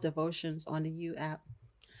lot of devotions on the U app.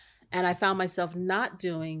 And I found myself not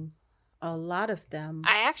doing a lot of them.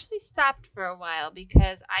 I actually stopped for a while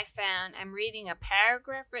because I found I'm reading a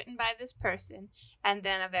paragraph written by this person and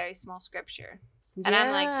then a very small scripture. And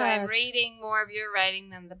I'm like, so I'm reading more of your writing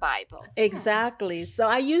than the Bible. Exactly. So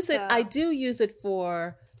I do use it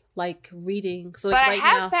for like reading. So like but I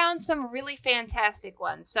have found some really fantastic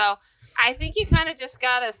ones. So I think you kind of just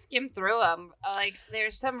gotta skim through them. Like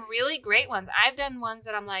there's some really great ones. I've done ones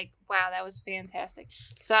that I'm like, wow, that was fantastic.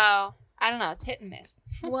 So I don't know, it's hit and miss.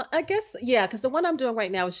 Well, I guess because the one I'm doing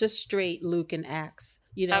right now is just straight Luke and Acts.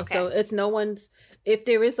 So it's no one's. If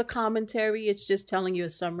there is a commentary, it's just telling you a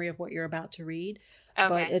summary of what you're about to read. Okay.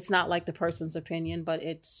 But it's not like the person's opinion, but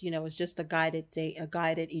it's, it's just a guided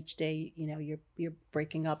each day, you're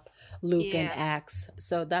breaking up Luke and Acts.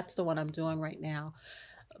 So that's the one I'm doing right now.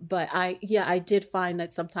 But I did find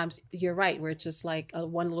that sometimes you're right, where it's just like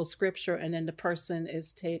one little scripture and then the person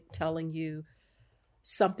is telling you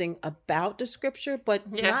something about the scripture, but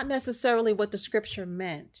not necessarily what the scripture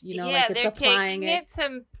meant. Like it's applying it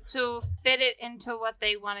to fit it into what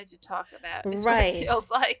they wanted to talk about. Is right. What it feels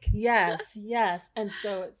like. Yes. And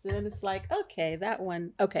so it's like, okay, that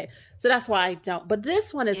one. Okay. So that's why I don't. But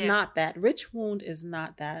this one is not that. Rich Wound is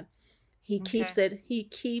not that. He keeps it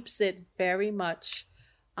very much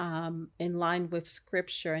in line with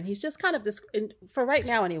scripture, and he's just kind of this for right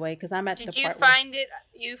now anyway, because I'm at the part. Did you find it?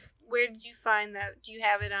 Where did you find that? Do you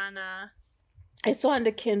have it on It's on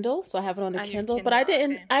the Kindle, so I have it on the Kindle, but I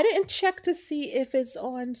didn't check to see if it's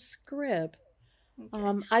on Scrib.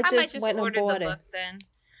 Okay. I just went and bought it. Book, then.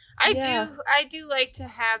 I do like to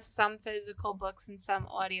have some physical books and some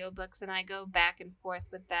audio books, and I go back and forth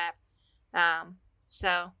with that.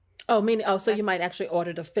 So you might actually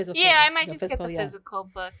order the physical. Yeah, I might just get the physical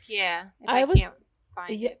book. Yeah, if I can't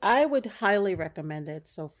find it. I would highly recommend it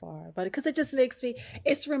so far, but because it just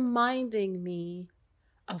it's reminding me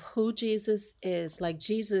of who Jesus is. Like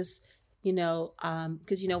Jesus, because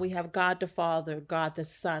we have God the Father, God the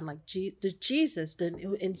Son, like Jesus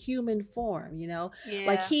in human form.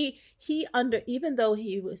 Like he even though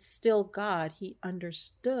he was still God, he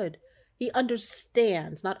understood. He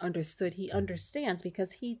understands, not understood. He understands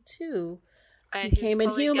because he too became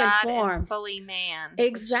in human God form, and fully man.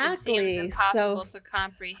 Exactly. Which seems impossible to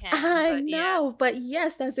comprehend. I know, but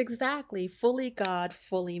yes, that's exactly fully God,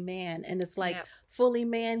 fully man, and it's like fully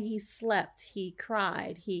man. He slept, he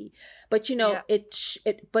cried, but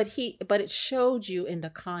it showed you in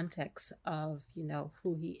the context of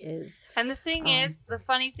who he is. And the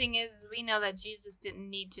funny thing is, we know that Jesus didn't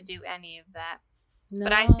need to do any of that. No.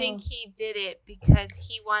 But I think he did it because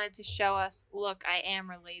he wanted to show us, look, I am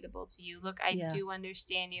relatable to you. Look, I do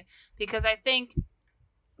understand you. Because I think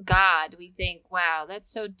God, we think, wow, that's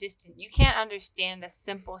so distant. You can't understand a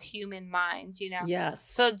simple human mind, Yes.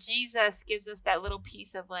 So Jesus gives us that little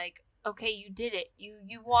piece of like, okay, you did it.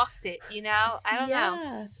 You walked it, I don't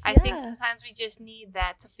know. I think sometimes we just need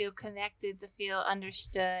that to feel connected, to feel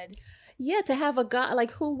understood. Yeah, to have a God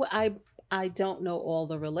like who I don't know all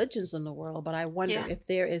the religions in the world, but I wonder if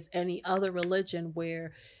there is any other religion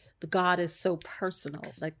where the God is so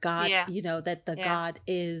personal, that God, that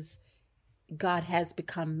God has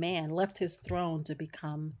become man, left his throne to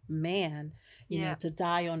become man, to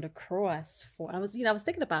die on the cross for. I was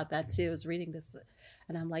thinking about that too. I was reading this,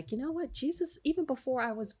 and I'm like, you know what, Jesus, even before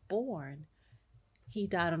I was born, he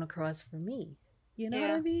died on the cross for me. You know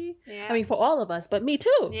what I mean? Yeah. I mean, for all of us, but me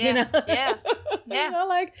too. Yeah. You know? Yeah. Yeah. You know,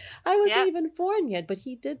 like I wasn't even born yet, but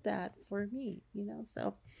he did that for me. You know,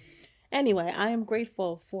 so anyway, I am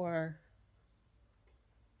grateful for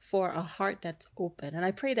a heart that's open, and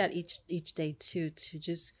I pray that each day too, to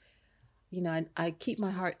just, you know, I keep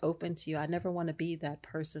my heart open to you. I never want to be that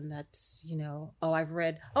person that's, you know, I've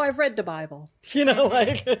read the Bible, you know,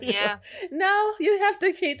 like, yeah. No, you have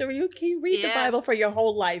to read the Bible for your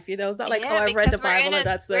whole life. You know, it's not like, I've read the Bible and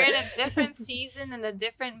that's it. We're in a different season and a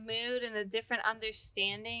different mood and a different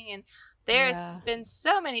understanding. And there's been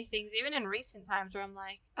so many things, even in recent times, where I'm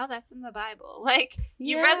like, oh, that's in the Bible. Like,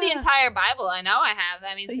 you read the entire Bible. I know I have.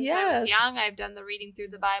 I mean, since I was young, I've done the reading through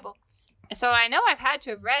the Bible. So I know I've had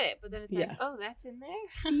to have read it, but then it's like, oh, that's in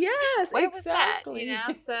there. Yes, Where exactly. was that? You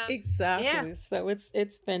know, so exactly. Yeah. So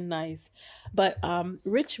it's been nice, but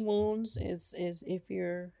Rich Wounds is if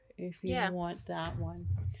you want that one.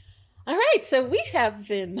 All right, so we have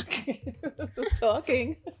been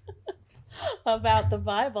talking about the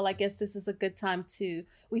Bible. I guess this is a good time to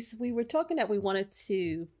we were talking that we wanted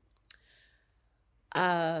to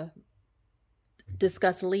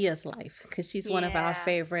discuss Leah's life because she's one of our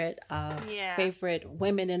favorite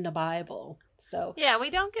women in the Bible. So we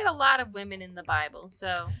don't get a lot of women in the Bible,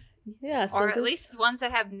 so or at least ones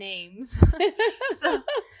that have names. so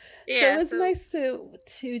it's nice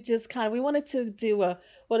to just kind of, we wanted to do a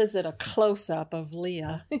close up of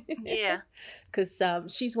Leah. Because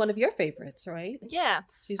she's one of your favorites, right? Yeah.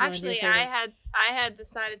 Actually, I had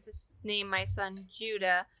decided to name my son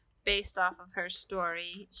Judah based off of her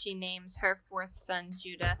story. She names her fourth son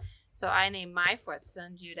Judah, so I named my fourth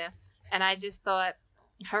son Judah, and I just thought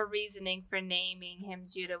her reasoning for naming him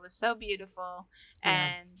Judah was so beautiful.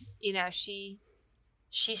 And you know, she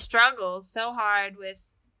struggles so hard with,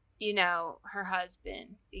 you know, her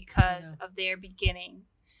husband because of their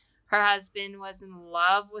beginnings. Her husband was in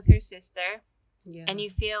love with her sister, and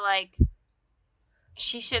you feel like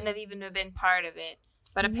she shouldn't have even been part of it,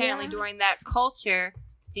 but apparently during that culture,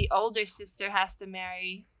 the older sister has to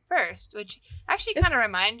marry first, which actually kind of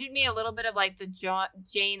reminded me a little bit of like the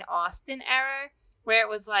Jane Austen era, where it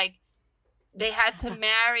was like they had to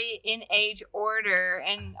marry in age order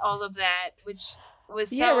and all of that, which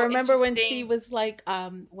was so remember when she was like,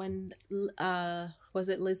 when was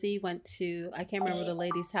it Lizzie went to, I can't remember the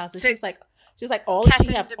lady's house, and she's like, all of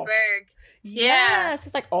you have she's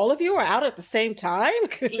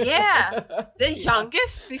The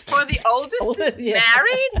youngest before the oldest is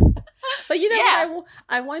married. But you know what,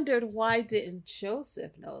 I wondered, why didn't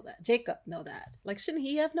Jacob know that? Like, shouldn't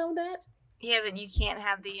he have known that? Yeah, that you can't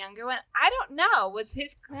have the younger one. I don't know.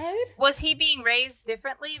 Was he being raised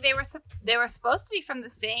differently? They were supposed to be from the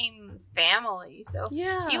same family, so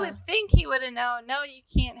you would think he would have known. No, you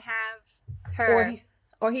can't have her.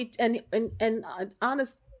 Or he and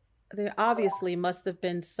honest, there obviously must have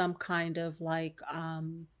been some kind of like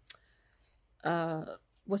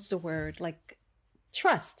what's the word, like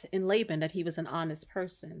trust in Laban that he was an honest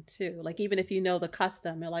person too. Like, even if you know the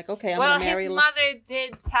custom, you're like, okay, I'm gonna marry. Well, his mother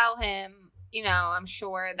did tell him, you know, I'm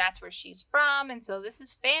sure that's where she's from, and so this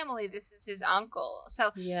is family. This is his uncle.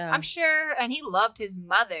 So I'm sure, and he loved his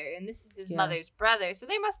mother, and this is his mother's brother. So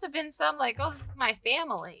they must have been some like, oh, this is my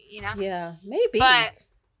family, you know? Yeah, maybe.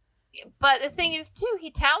 But the thing is, too,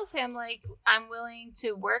 he tells him, like, I'm willing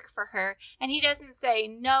to work for her. And he doesn't say,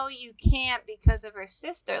 no, you can't because of her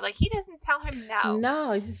sister. Like, he doesn't tell her no.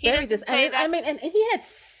 No, he's very I mean, and he had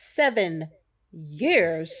 7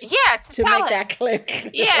 years to make that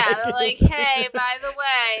click. Yeah, like, hey, by the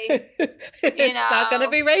way, it's not going to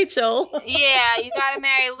be Rachel. Yeah, you got to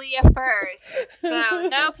marry Leah first. So,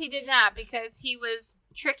 nope, he did not, because he was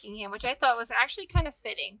tricking him, which I thought was actually kind of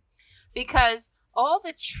fitting. Because all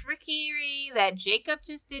the trickery that Jacob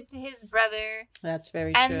just did to his brother. That's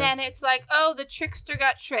very true. And then it's like, oh, the trickster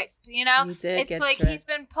got tricked, you know? It's like tricked. He's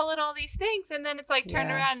been pulling all these things, and then it's like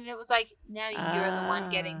turned around and it was like, now you're the one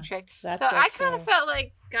getting tricked. So I kind of felt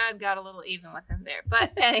like God got a little even with him there.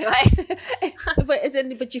 But anyway.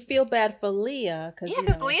 but you feel bad for Leah.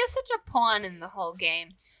 Because Leah's such a pawn in the whole game.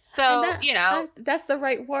 So, that's the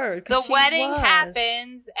right word. The wedding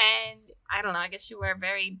happens, and I don't know, I guess you wear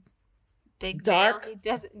very big dark, veil. He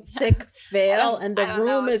doesn't thick veil, and the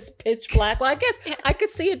room is pitch black. Well, I guess I could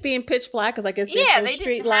see it being pitch black because I guess there's no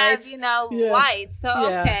street lights. Lights. So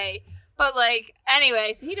okay, but like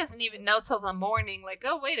anyway, so he doesn't even know till the morning. Like,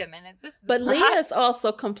 oh, wait a minute, this is. But Leah's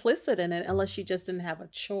also complicit in it, unless she just didn't have a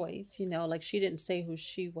choice. You know, like she didn't say who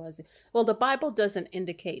she was. Well, the Bible doesn't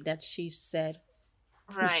indicate that she said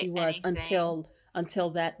who she was until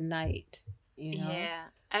that night. You know? Yeah.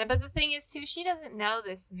 But the thing is, too, she doesn't know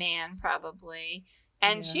this man, probably.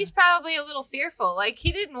 And she's probably a little fearful. Like,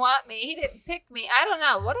 he didn't want me. He didn't pick me. I don't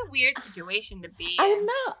know. What a weird situation to be in. I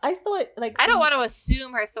know. I thought, like... I don't want to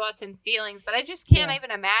assume her thoughts and feelings, but I just can't even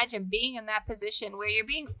imagine being in that position where you're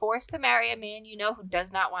being forced to marry a man you know who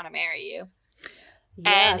does not want to marry you.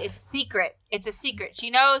 Yes. And it's secret. It's a secret. She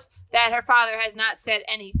knows that her father has not said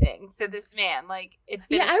anything to this man. Like, it's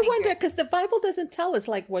been a secret. I wonder, because the Bible doesn't tell us,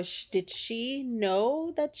 like, did she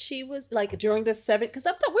know that she was, like, during the 7, because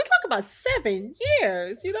we're talking about 7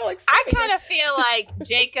 years, you know, like 7, I kind of feel like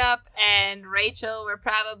Jacob and Rachel were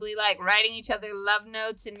probably, like, writing each other love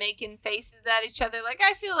notes and making faces at each other. Like,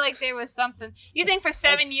 I feel like there was something. You think for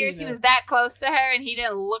 7 years he was that close to her and he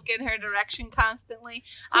didn't look in her direction constantly?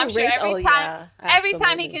 I'm sure every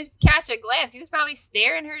time he could catch a glance, he was probably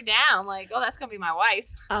staring her down like, oh, that's gonna be my wife.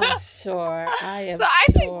 I'm sure. I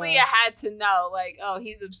think Leah had to know, like, oh,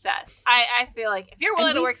 he's obsessed. I feel like if you're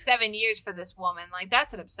willing to work 7 years for this woman, like,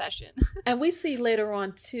 that's an obsession. And we see later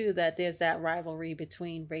on too that there's that rivalry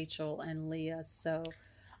between Rachel and Leah. So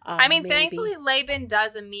I mean, thankfully Laban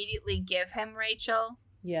does immediately give him Rachel.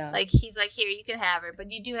 Yeah. Like, he's like, here, you can have her,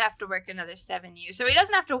 but you do have to work another 7 years. So he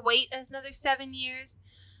doesn't have to wait another 7 years.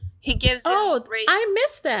 He gives them Rachel. I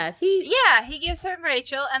missed that. He gives her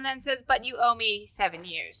Rachel and then says, but you owe me 7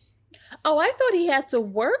 years. Oh, I thought he had to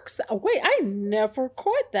work. Wait, I never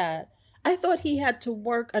caught that. I thought he had to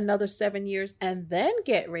work another 7 years and then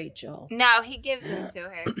get Rachel. No, he gives them to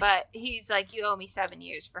her, but he's like, you owe me 7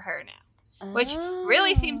 years for her now. Which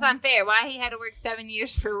really seems unfair. Why he had to work 7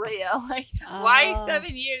 years for Leah? Like, why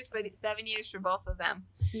 7 years, but 7 years for both of them?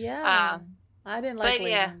 Yeah. I didn't like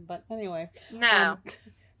Laban, but anyway. No.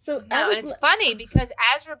 And it's funny because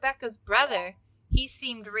as Rebecca's brother, he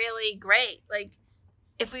seemed really great. Like,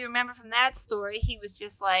 if we remember from that story, he was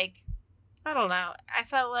just like, I don't know. I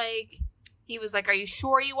felt like he was like, are you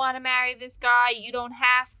sure you want to marry this guy? You don't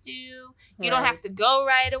have to. You don't have to go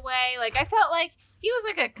right away. Like, I felt like he was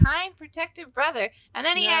like a kind, protective brother. And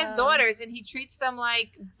then he has daughters and he treats them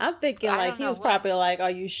like... I'm thinking like he was probably like, are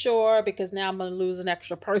you sure? Because now I'm going to lose an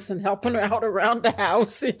extra person helping her out around the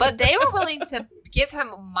house. But they were willing to give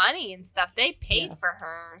him money and stuff. They paid for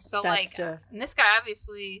her. So that's true. And this guy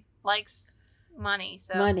obviously likes money.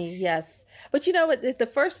 So money, yes. But you know what? The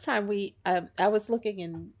first time I was looking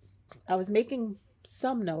and I was making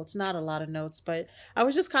some notes, not a lot of notes, but I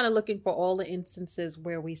was just kind of looking for all the instances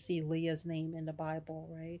where we see Leah's name in the Bible,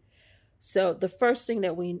 right? So the first thing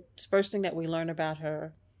that we learn about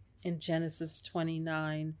her in Genesis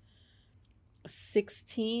 29:16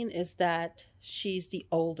 is that she's the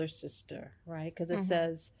older sister, right? Because it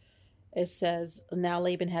says now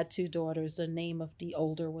Laban had 2 daughters. The name of the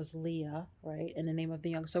older was Leah, right? And the name of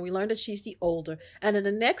the younger. So we learned that she's the older. And then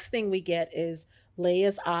the next thing we get is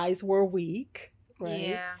Leah's eyes were weak, right?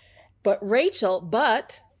 Yeah. But Rachel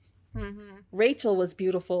was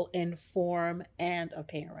beautiful in form and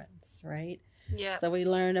appearance, right? Yeah. So we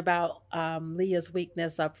learn about Leah's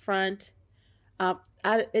weakness up front.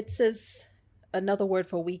 It says another word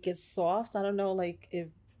for weak is soft. I don't know,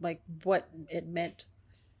 what it meant,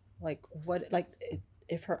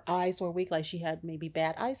 if her eyes were weak, like she had maybe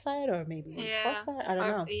bad eyesight or maybe cross-eyed. I don't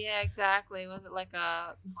know. Yeah, exactly. Was it like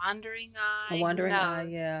a wandering eye? A wandering eye,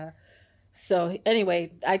 yeah. So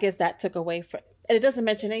anyway, I guess that took away from... And it doesn't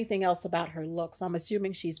mention anything else about her look. So I'm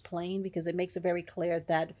assuming she's plain because it makes it very clear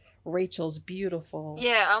that Rachel's beautiful.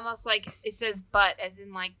 Yeah, almost like it says but as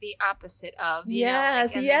in like the opposite of.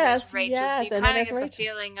 Yes. So you kind of get the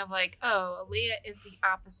feeling of like, oh, Leah is the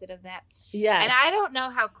opposite of that. Yes. And I don't know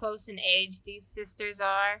how close in age these sisters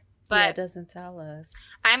are. But it doesn't tell us.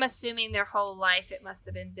 I'm assuming their whole life it must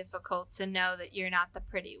have been difficult to know that you're not the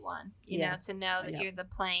pretty one. You know, to know that you're the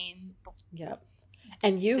plain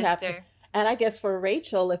and you sister. Have to. And I guess for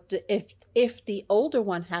Rachel, if the older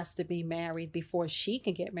one has to be married before she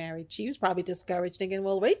can get married, she was probably discouraged, thinking,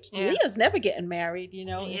 well, Leah's never getting married, you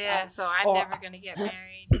know. Yeah, so I'm never going to get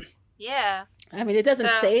married. Yeah. I mean, it doesn't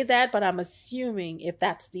say that, but I'm assuming if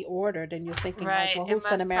that's the order, then you're thinking, like, well, who's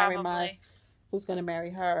going to marry who's going to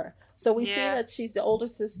marry her? So we see that she's the older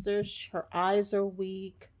sister. Her eyes are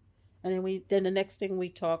weak. And then the next thing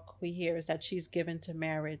we hear is that she's given to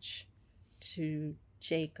marriage to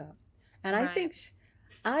Jacob. And I think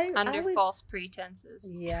under false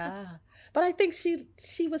pretenses. Yeah. But I think she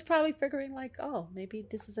was probably figuring like, oh, maybe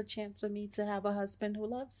this is a chance for me to have a husband who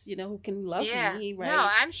loves, who can love me, right? No,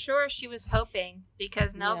 I'm sure she was hoping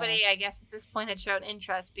because nobody, I guess, at this point had shown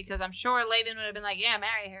interest because I'm sure Laban would have been like, yeah,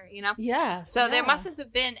 marry her, Yeah. So there mustn't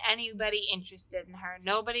have been anybody interested in her.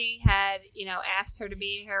 Nobody had, asked her to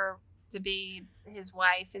be his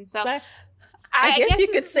wife. And so I guess you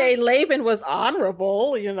could say Laban was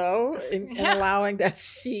honorable, in allowing that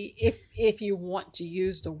if you want to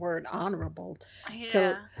use the word honorable,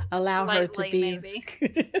 to allow her to be maybe.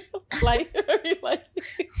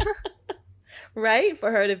 right,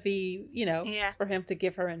 for her to be, for him to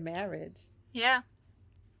give her in marriage. Yeah.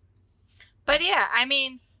 But yeah, I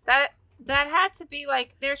mean, that had to be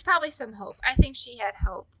like, there's probably some hope. I think she had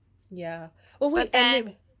hope. Yeah. Well, go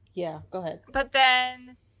ahead. But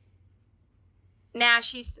then now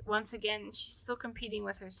she's still competing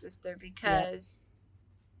with her sister because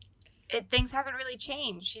things haven't really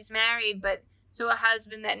changed. She's married, but to a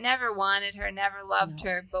husband that never wanted her, never loved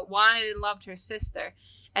her, but wanted and loved her sister.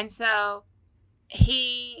 And so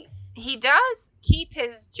he does keep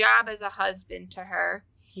his job as a husband to her.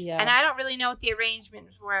 Yeah. And I don't really know what the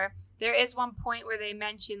arrangements were. There is one point where they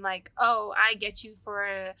mention, like, oh, I get you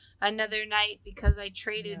for another night because I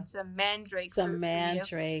traded some mandrake fruit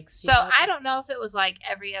for you. So I don't know if it was like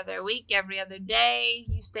every other week, every other day,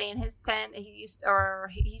 you stay in his tent, he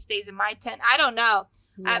stays in my tent. I don't know.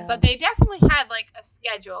 Yeah. But they definitely had like a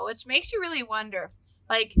schedule, which makes you really wonder,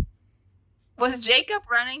 like, was Jacob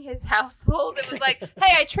running his household? It was like,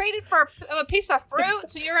 hey, I traded for a piece of fruit,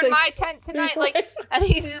 so you're in my tent tonight. Like, and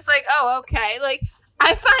he's just like, oh, okay. Like,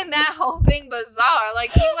 I find that whole thing bizarre.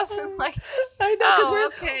 Like, he wasn't like, I know,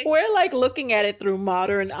 because we're like looking at it through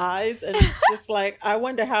modern eyes, and it's just like, I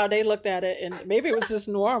wonder how they looked at it, and maybe it was just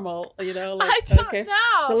normal, like, I don't know.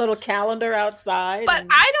 It's a little calendar outside. But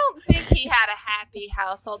I don't think he had a happy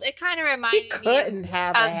household. It kind of reminded me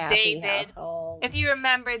of David. Household. If you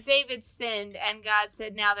remember, David sinned, and God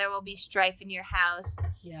said, now there will be strife in your house.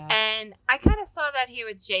 Yeah. And I kind of saw that here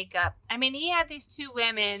with Jacob. I mean, he had these two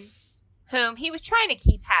women whom he was trying to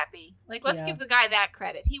keep happy. Like, let's give the guy that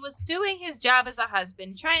credit. He was doing his job as a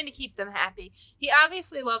husband, trying to keep them happy. He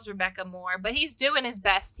obviously loves Rebecca more, but he's doing his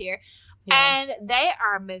best here. Yeah. And they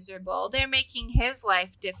are miserable. They're making his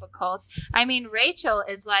life difficult. I mean, Rachel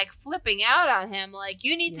is like flipping out on him. Like,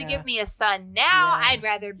 you need to give me a son now. I'd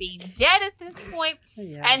rather be dead at this point.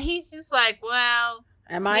 Yeah. And he's just like, well,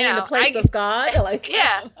 am I in the place of God? Like,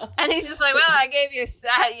 yeah. And he's just like, well, I gave your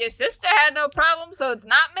sister had no problem, so it's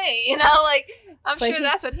not me. Like, I'm sure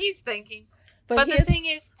that's what he's thinking. But the thing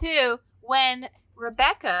is, too, when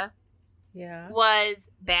Rebecca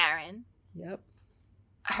was barren,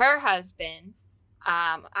 her husband,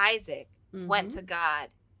 Isaac, went to God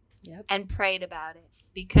and prayed about it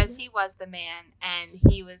because he was the man, and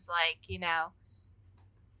he was like,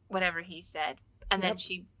 whatever he said. And then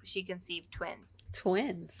she conceived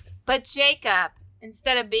twins. But Jacob,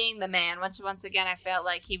 instead of being the man, which once again I felt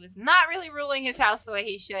like he was not really ruling his house the way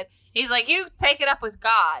he should, he's like, you take it up with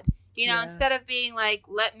God. Instead of being like,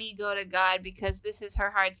 let me go to God because this is her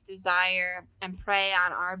heart's desire and pray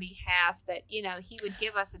on our behalf that, he would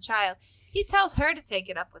give us a child. He tells her to take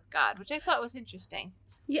it up with God, which I thought was interesting.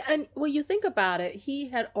 Yeah, and when you think about it, he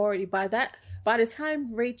had already, by the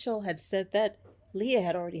time Rachel had said that, Leah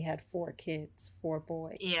had already had 4 kids, 4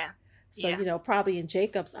 boys. Yeah. So, probably in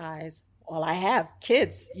Jacob's eyes, well, I have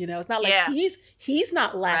kids, it's not like he's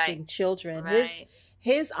not lacking children. Right.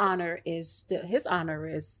 His honor is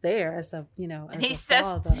there as a, as he a says,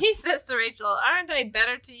 father. He says to Rachel, aren't I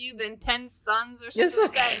better to you than 10 sons or something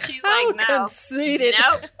like that? And she's like, no. Conceited.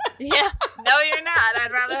 Nope. Yeah. No, you're not. I'd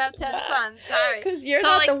rather have 10 sons. Sorry. Because you're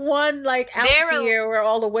not the one like out here where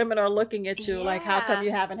all the women are looking at you like, how come you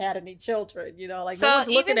haven't had any children? Like, no one's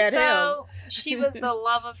looking at him. So she was the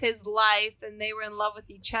love of his life and they were in love with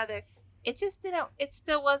each other, it just it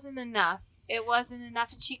still wasn't enough. It wasn't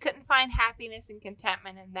enough, and she couldn't find happiness and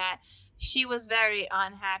contentment in that. She was very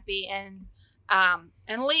unhappy, and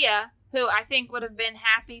Leah, who I think would have been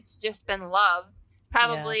happy to just been loved,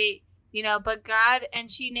 probably, but God,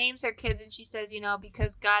 and she names her kids, and she says,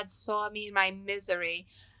 because God saw me in my misery,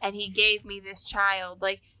 and he gave me this child.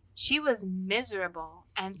 Like, she was miserable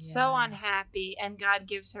and so unhappy, and God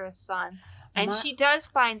gives her a son. And she does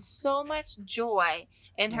find so much joy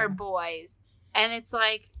in her boys, and it's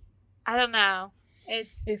like, I don't know.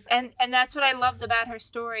 And that's what I loved about her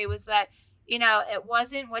story was that, it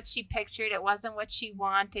wasn't what she pictured. It wasn't what she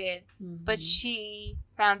wanted, but she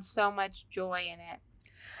found so much joy in it.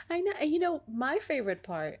 I know. My favorite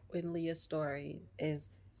part in Leah's story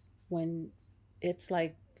is when it's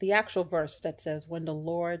like the actual verse that says, when the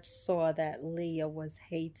Lord saw that Leah was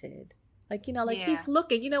hated. Like, he's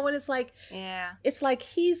looking, when it's like, it's like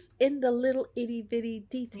he's in the little itty bitty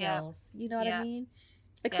details. You know what I mean?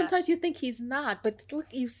 Like sometimes you think he's not, but look,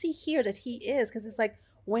 you see here that he is, because it's like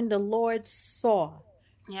when the Lord saw,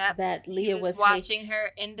 Yep. That Leah was watching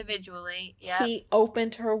her individually. Yep. He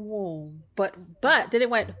opened her womb, but then it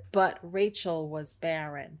went, but Rachel was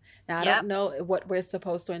barren. Now I don't know what we're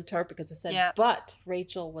supposed to interpret, because it said, but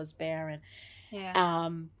Rachel was barren. Yeah.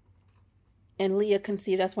 And Leah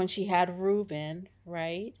conceived. That's when she had Reuben,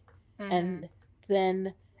 right? Mm-hmm. And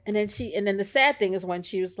then the sad thing is when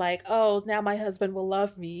she was like, oh, now my husband will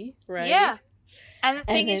love me, right? Yeah. And the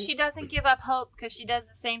thing is, she doesn't give up hope, because she does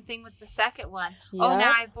the same thing with the second one. Yep. Oh,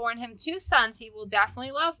 now I've borne him 2 sons. He will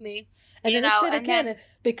definitely love me. And then it said again,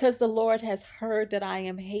 because the Lord has heard that I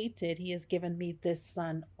am hated, he has given me this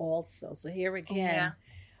son also. So here again,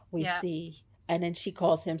 we see. And then she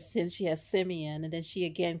calls him, since she has Simeon, and then she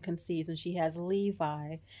again conceives and she has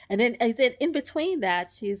Levi. And then in between that,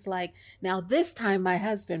 she's like, now this time my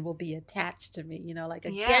husband will be attached to me. Like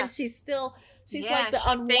again, she's like the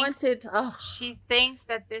unwanted. She thinks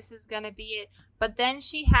that this is going to be it. But then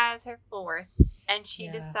she has her 4th, and she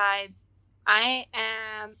decides, I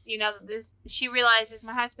am, she realizes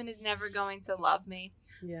my husband is never going to love me,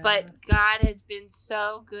 but God has been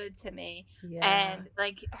so good to me. And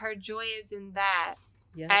like her joy is in that.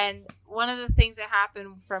 And one of the things that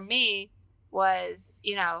happened for me was,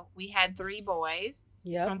 we had 3 boys.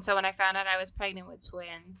 And so when I found out I was pregnant with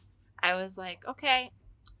twins, I was like, okay,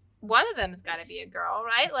 one of them's got to be a girl,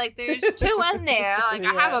 right? Like, there's 2 in there. Like,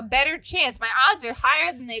 I have a better chance. My odds are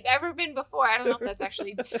higher than they've ever been before. I don't know if that's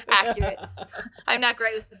actually accurate. I'm not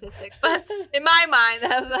great with statistics. But in my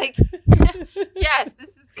mind, I was like, yes,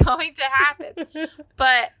 this is going to happen.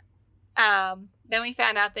 But then we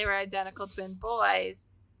found out they were identical twin boys.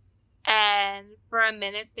 And for a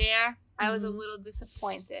minute there, I was a little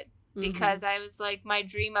disappointed. Because I was like, my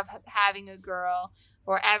dream of having a girl,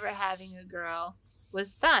 or ever having a girl,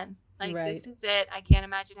 was done. Like, this is it. I can't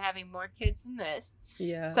imagine having more kids than this.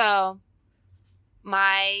 So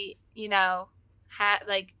my,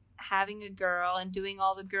 having a girl and doing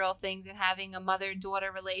all the girl things and having a mother-daughter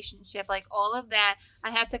relationship, like all of that,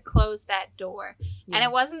 I had to close that door. And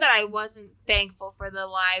it wasn't that I wasn't thankful for the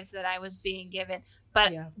lives that I was being given,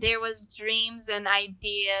 but there was dreams and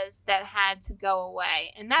ideas that had to go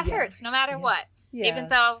away. And that hurts no matter what. Even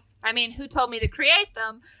though, who told me to create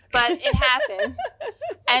them? But it happens.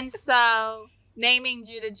 And so naming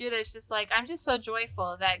Judah is just like, I'm just so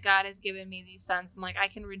joyful that God has given me these sons. I'm like, I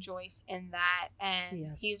can rejoice in that. And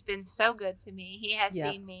he's been so good to me. He has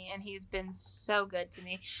seen me, and he's been so good to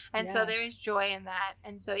me. And so there is joy in that.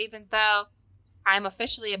 And so even though I'm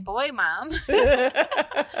officially a boy mom.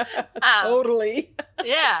 Totally.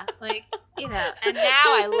 Yeah. Like, and now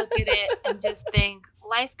I look at it and just think,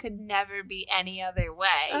 life could never be any other way.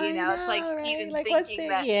 It's like, right? Even like, thinking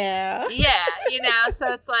that.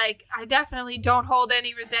 So it's like, I definitely don't hold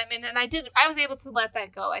any resentment. And I was able to let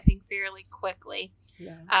that go, I think, fairly quickly.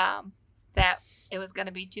 That it was going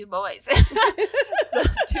to be 2 boys. So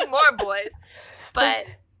 2 more boys. But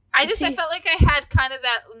I felt like I had kind of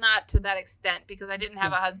that, not to that extent, because I didn't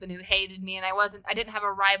have a husband who hated me, and I didn't have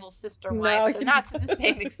a rival sister wife, so not to the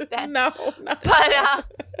same extent. No.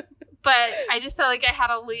 But I just felt like I had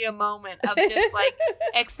a Leah moment of just like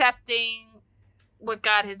accepting what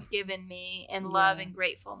God has given me in love and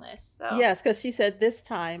gratefulness. So. Yes, because she said, this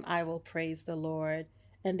time I will praise the Lord.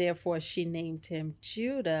 And therefore she named him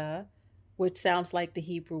Judah, which sounds like the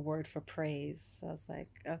Hebrew word for praise. So I was like,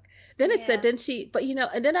 okay. Then it said,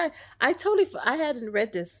 and then I hadn't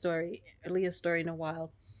read this story, Leah's story, in a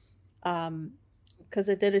while. Because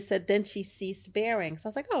then it said, then she ceased bearing. So I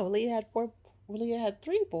was like, oh, Leah had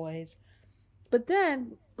 3 boys. But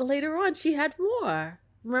then later on she had more.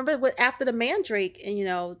 Remember after the mandrake,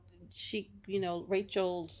 and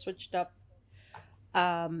Rachel switched up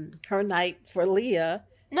her night for Leah.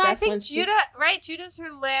 No, I think Judah, right? Judah's her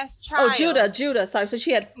last child. Oh, Judah. Sorry. So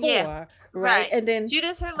she had 4, right? And then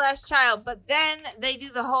Judah's her last child. But then they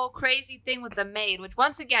do the whole crazy thing with the maid, which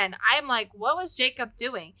once again, I'm like, what was Jacob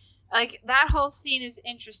doing? Like, that whole scene is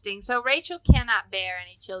interesting. So Rachel cannot bear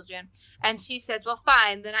any children. And she says, well,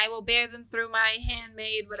 fine, then I will bear them through my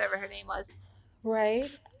handmaid, whatever her name was. Right.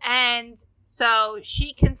 And so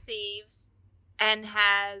she conceives and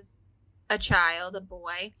has a child, a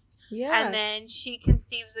boy. Yes. And then she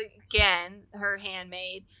conceives again, her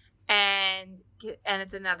handmaid, and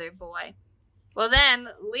it's another boy. Well, then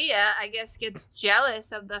Leah, I guess, gets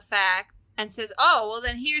jealous of the fact and says, oh, well,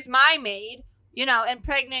 then here's my maid,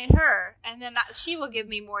 impregnate her, and then she will give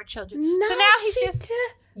me more children. No, so now he's just...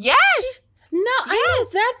 Yes! I know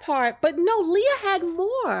that part, but no, Leah had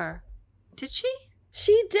more. Did she?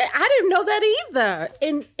 She did. I didn't know that either.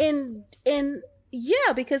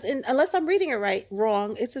 Because unless I'm reading it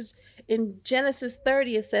wrong, it says in Genesis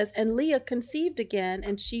 30, it says, and Leah conceived again,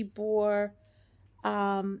 and she bore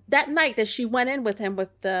that night that she went in with him with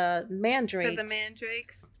the mandrakes. For the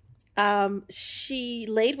mandrakes. She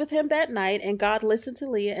laid with him that night, and God listened to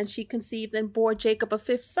Leah, and she conceived and bore Jacob a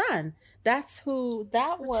fifth son. That's who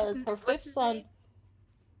that was. Her fifth son, name?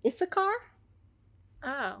 Issachar.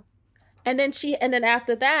 Oh. And then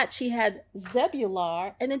after that, she had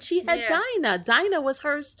Zebulun, and then she had Dinah. Dinah was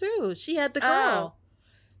hers too. She had the girl.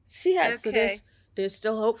 She had, so there's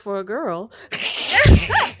still hope for a girl.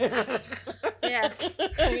 Yeah.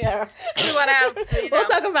 What else? We'll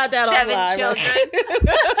talk about that offline. 7 children.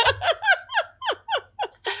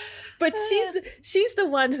 But she's the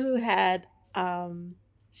one who had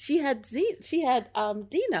she had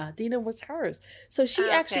Dinah. Dinah was hers. So she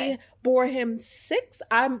actually bore him 6.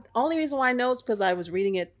 Only reason why I know is because I was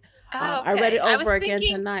reading it. I read it over again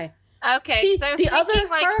tonight. Okay, so I was thinking,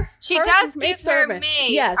 like, she does give her maid.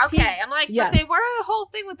 Yes. Okay, I'm like, but they were a whole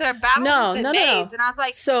thing with their battles with the maids. And I was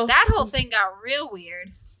like, so that whole thing got real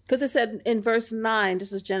weird. Because it said in verse 9,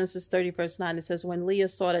 this is Genesis 30, verse 9, it says, when Leah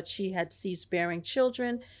saw that she had ceased bearing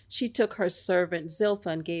children, she took her servant Zilpah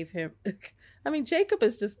and gave him... I mean, Jacob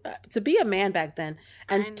is just to be a man back then,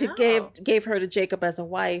 and gave her to Jacob as a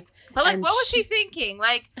wife. But like, what was she thinking?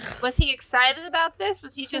 Like, was he excited about this?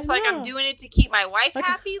 Was he just like, I'm doing it to keep my wife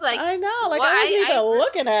happy? Like, I know, like I wasn't even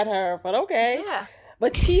looking at her, but okay. Yeah.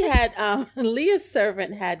 But she had Leah's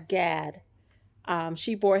servant had Gad.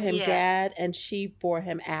 She bore him Gad, and she bore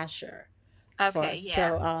him Asher. Okay.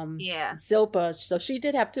 So Zilpah. So she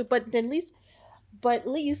did have 2, but then But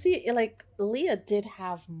you see, like, Leah did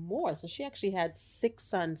have more. So she actually had 6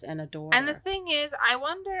 sons and a daughter. And the thing is, I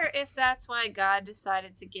wonder if that's why God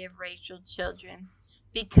decided to give Rachel children.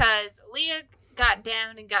 Because Leah got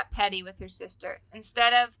down and got petty with her sister.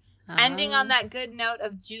 Instead of ending on that good note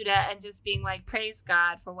of Judah and just being like, praise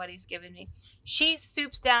God for what he's given me, she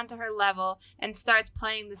stoops down to her level and starts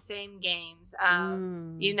playing the same games of,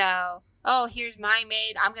 oh, here's my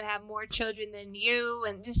maid, I'm going to have more children than you.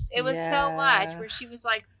 And just, it was so much where she was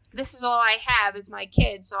like, this is all I have is my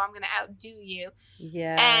kid, so I'm going to outdo you.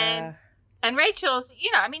 Yeah. And Rachel's,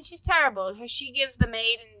 I mean, she's terrible. She gives the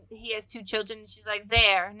maid, and he has 2 children, and she's like,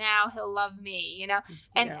 there, now he'll love me,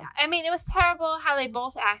 And, I mean, it was terrible how they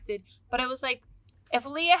both acted, but it was like, if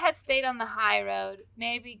Leah had stayed on the high road,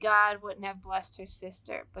 maybe God wouldn't have blessed her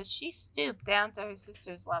sister. But she stooped down to her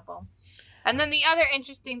sister's level. And then the other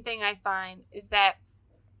interesting thing I find is that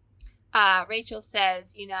Rachel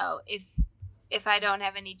says, if I don't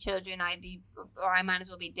have any children, I might as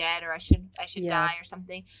well be dead, or I should die or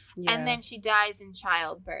something. Yeah. And then she dies in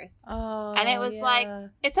childbirth. Oh, and it was like,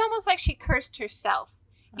 it's almost like she cursed herself.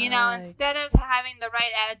 Instead of having the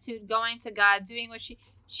right attitude, going to God, doing what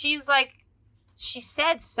she's like, she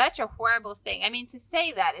said such a horrible thing. I mean, to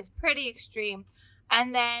say that is pretty extreme.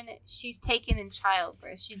 And then she's taken in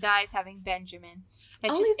childbirth. She dies having Benjamin.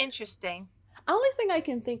 It's just interesting. Only thing I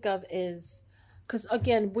can think of is, because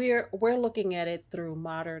again, we're looking at it through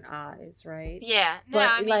modern eyes, right? Yeah. No, but,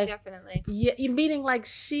 I mean, like, definitely. Yeah, meaning like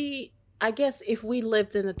I guess if we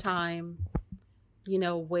lived in a time,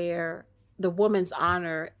 where the woman's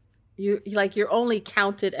honor, you're only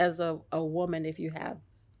counted as a woman if you have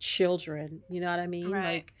children, you know what I mean?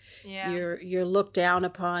 Right. Like, you're looked down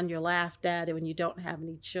upon, you're laughed at when you don't have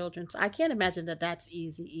any children. So I can't imagine that that's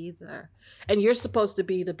easy either. And you're supposed to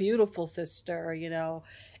be the beautiful sister,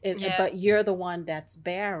 but you're the one that's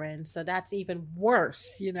barren, so that's even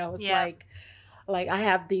worse. It's like I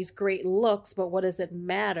have these great looks, but what does it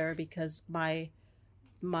matter? Because my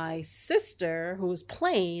sister, who's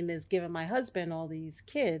plain, is giving my husband all these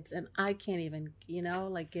kids, and I can't even,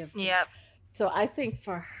 give. Yep. So I think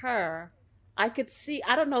for her, I could see,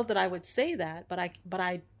 I don't know that I would say that, but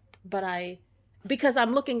I, because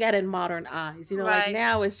I'm looking at it in modern eyes, like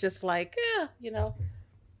now it's just like,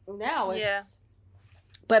 now it's,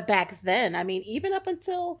 but back then, I mean, even up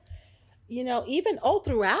until, even all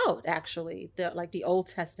throughout, actually, the Old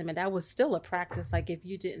Testament, that was still a practice. Like if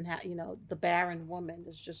you didn't have, the barren woman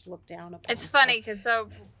is just looked down upon. It's funny because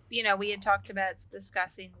we had talked about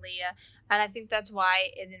discussing Leah, and I think that's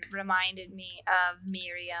why it reminded me of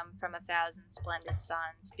Miriam from 1,000 Splendid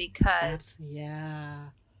Sons, because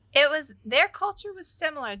it was, their culture was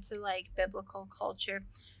similar to like biblical culture.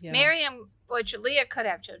 Miriam, which Leah could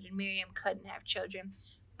have children, Miriam couldn't have children,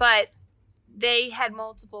 but they had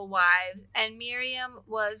multiple wives, and Miriam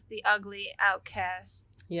was the ugly outcast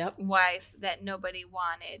wife that nobody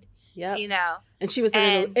wanted. And she was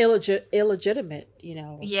an illegitimate,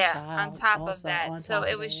 child on top of that. So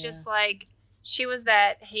it was just like, she was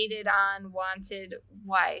that hated on, wanted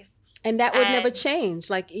wife. And that would never change.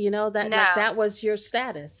 Like, you know, that no. like that was your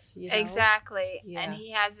status. You know? Exactly. Yeah. And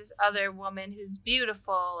he has this other woman who's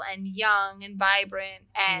beautiful and young and vibrant,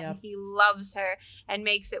 and he loves her and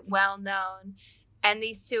makes it well known. And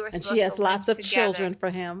these two are supposed to live together. And she has lots of children for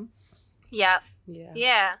him. Yep. Yeah.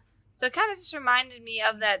 Yeah. So it kind of just reminded me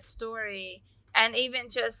of that story. And even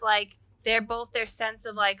just like their sense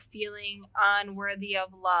of like feeling unworthy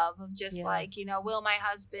of love, of just like, you know, will my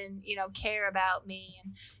husband, you know, care about me,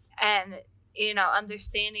 and you know,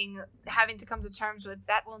 understanding, having to come to terms with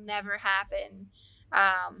that will never happen.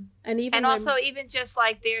 And also even just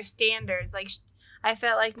like their standards, like I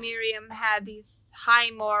felt like Miriam had these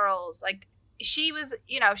high morals. Like she was,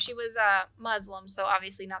 you know, she was a Muslim, so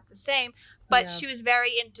obviously not the same, but she was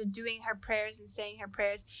very into doing her prayers and saying her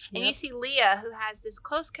prayers. And you see Leah, who has this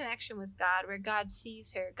close connection with God, where God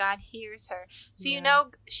sees her, God hears her. So you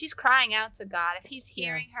know she's crying out to God. If he's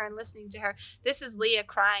hearing her and listening to her, this is Leah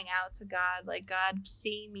crying out to God, like, God,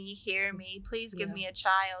 see me, hear me, please give me a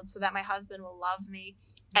child so that my husband will love me.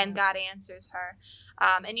 And God answers her.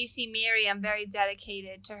 And you see Miriam very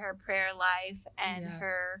dedicated to her prayer life and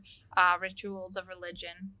her rituals of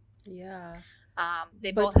religion. Yeah.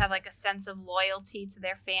 They both have like a sense of loyalty to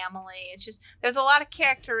their family. It's just, there's a lot of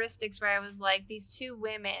characteristics where I was like, these two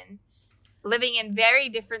women living in very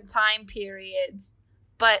different time periods,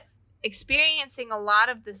 but experiencing a lot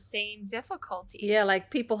of the same difficulties. Yeah, like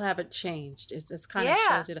people haven't changed. It's kind of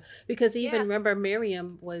shows you that. Because even remember,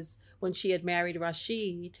 Miriam was, when she had married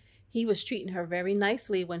Rashid, he was treating her very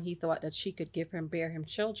nicely when he thought that she could bear him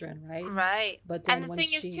children, right? Right. But then and the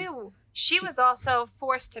thing is too, she was also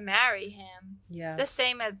forced to marry him. Yeah. The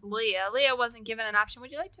same as Leah. Leah wasn't given an option.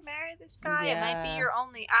 Would you like to marry this guy? Yeah. It might be your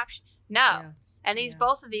only option. No. Yeah. And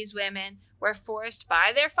both of these women were forced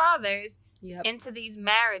by their fathers into these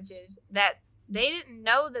marriages that they didn't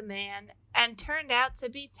know the man, and turned out to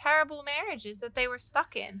be terrible marriages that they were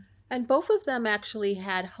stuck in. And both of them actually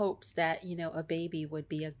had hopes that, you know, a baby would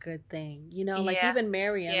be a good thing. You know, like even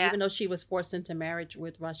Miriam, even though she was forced into marriage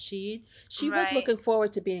with Rashid, she was looking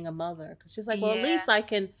forward to being a mother. Because she's like, well, at least I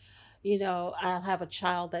can, you know, I'll have a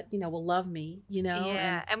child that, you know, will love me, you know.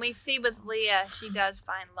 Yeah, and we see with Leah, she does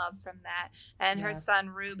find love from that. And her son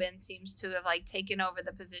Reuben seems to have like taken over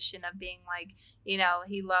the position of being like, you know,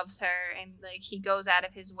 he loves her, and like he goes out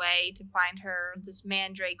of his way to find her this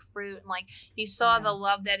mandrake fruit, and like you saw the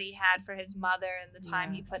love that he had for his mother and the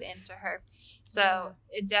time he put into her. So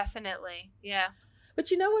it definitely, But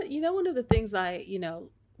you know what? You know, one of the things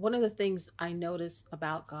I noticed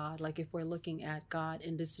about God, like if we're looking at God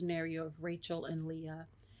in this scenario of Rachel and Leah,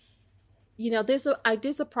 you know, there's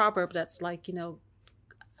a proverb that's like, you know,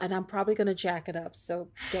 and I'm probably going to jack it up, so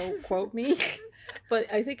don't quote me,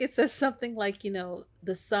 but I think it says something like, you know,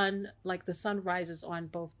 the sun rises on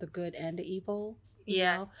both the good and the evil. You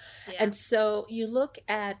know? Yeah. And so you look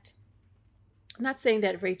at, I'm not saying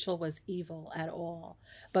that Rachel was evil at all,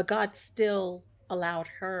 but God still allowed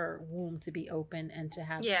her womb to be open and to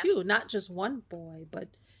have two, not just one boy, but,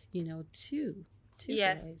 you know, two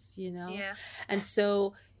boys, you know? Yeah. And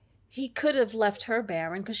so he could have left her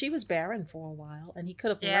barren, because she was barren for a while, and he could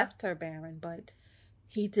have left her barren, but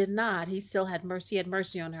he did not. He still had mercy. He had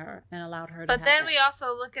mercy on her and allowed her to have But then we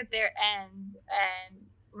also look at their ends, and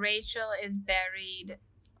Rachel is buried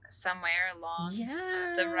somewhere along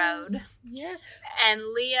the road. Yeah. And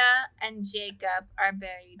Leah and Jacob are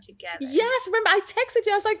buried together. Yes, remember I texted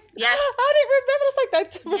you. I was like, I didn't remember. It's like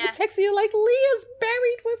that. I texted you like, Leah's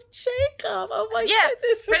buried with Jacob. Oh my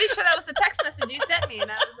goodness. Pretty sure that was the text message you sent me,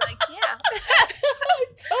 and I was like, I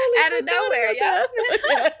totally out of nowhere.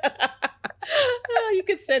 Oh, you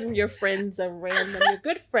could send your friends a random, your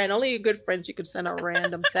good friend, only your good friends you could send a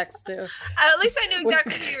random text to. At least I knew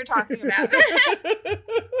exactly who you were talking about.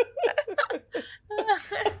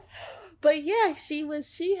 But yeah,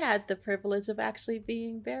 she had the privilege of actually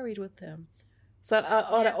being buried with him. So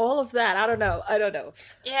all of that, I don't know.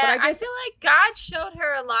 Yeah, but I feel like God showed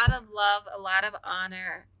her a lot of love, a lot of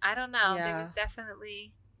honor. I don't know. There was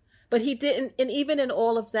definitely. But he didn't, and even in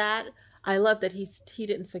all of that, I love that he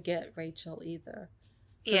didn't forget Rachel either.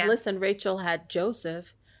 Because listen, Rachel had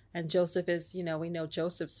Joseph, and Joseph is, you know, we know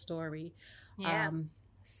Joseph's story. Yeah.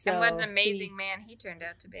 So and what an amazing man he turned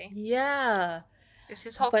out to be. Yeah. Just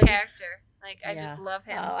his whole character. Like, I just love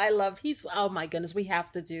him. Oh my goodness, we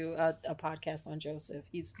have to do a podcast on Joseph.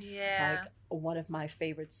 He's like one of my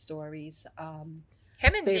favorite stories. Him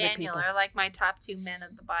and Daniel are like my top two men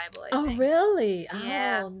of the Bible, I think. Really?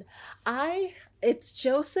 Yeah. It's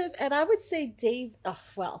Joseph, and I would say Dave. Oh,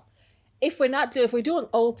 well, if we're doing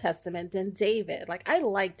Old Testament, then David. Like, I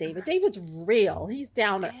like David. David's real. He's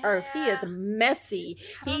down to earth. He is messy.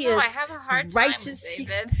 I have a hard righteous. Time with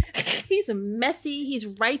David. He's messy. He's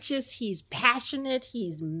righteous. He's passionate.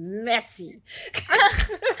 He's messy.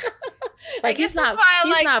 Like, he's not perfect.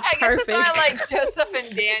 I guess that's why I like Joseph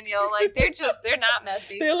and Daniel. Like, they're not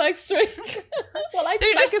messy. They're like straight. Well,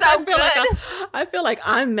 they're just so good. I feel like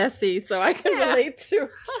I'm messy, so I can relate to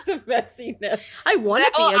messiness. I want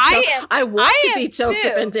to be I want to be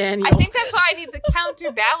Joseph and Daniel. I think that's why I need the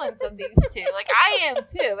counterbalance of these two. Like, I am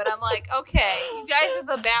too, but I'm like, okay, you guys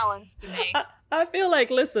are the balance to me. I feel like,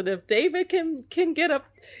 listen, if David can get up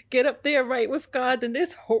there right with God, then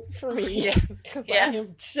there's hope for me. Because I am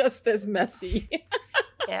just as messy.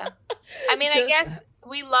 Yeah. I mean, I guess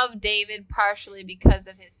we love David partially because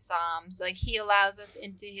of his Psalms. Like, he allows us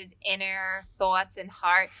into his inner thoughts and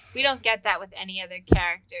heart. We don't get that with any other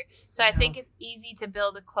character. So I think it's easy to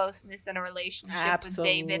build a closeness and a relationship with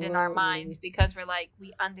David in our minds because we're like,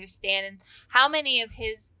 we understand. And how many of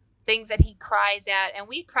his things that he cries out, and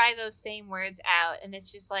we cry those same words out, and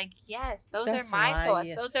it's just like, yes, those are my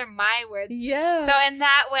thoughts. Those are my words. Yeah. So in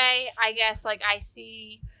that way, I guess, like, I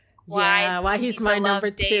see why he's my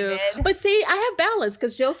number David. 2. But see, I have balance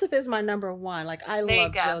because Joseph is my number 1. Like, I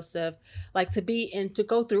love Joseph. Like, to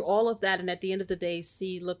go through all of that, and at the end of the day,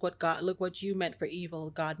 see, look what you meant for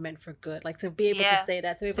evil, God meant for good. Like, to be able to say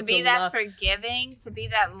that, to be that forgiving, to be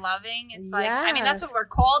that loving. It's like, I mean, that's what we're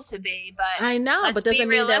called to be. But I know, but doesn't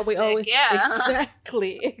mean that we always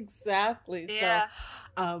exactly. Yeah.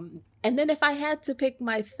 So, and then if I had to pick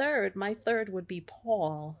my third would be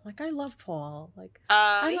Paul. Like, I love Paul. Like,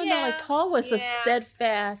 I don't know. Like, Paul was a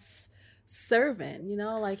steadfast servant. You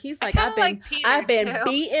know, like, he's like, I've been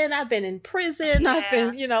beaten. I've been in prison. I've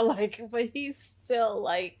been, but he's still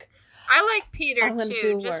like. I like Peter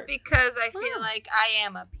too, just because I feel like I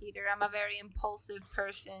am a Peter. I'm a very impulsive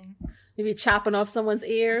person. You be chopping off someone's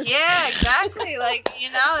ears? Yeah, exactly. Like,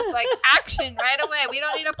 it's like action right away. We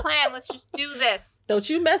don't need a plan. Let's just do this. Don't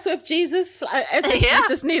you mess with Jesus. As if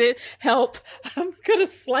Jesus needed help, I'm going to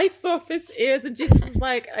slice off his ears. And Jesus is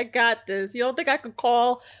like, I got this. You don't think I could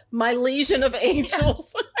call my legion of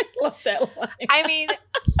angels? I love that line. I mean,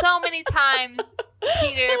 so many times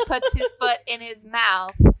Peter puts his foot in his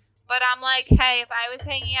mouth. But I'm like, hey, if I was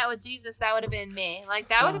hanging out with Jesus, that would have been me. Like,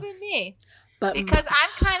 that would have been me. Because I'm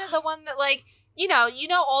kind of the one that, like,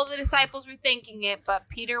 all the disciples were thinking it, but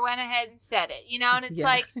Peter went ahead and said it, and it's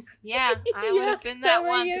like, I would have been that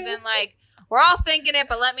one to been like, we're all thinking it,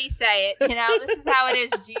 but let me say it. This is how it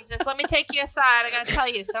is, Jesus. Let me take you aside. I got to tell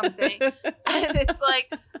you something. And it's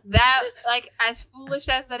like that, like, as foolish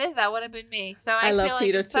as that is, that would have been me. So I feel like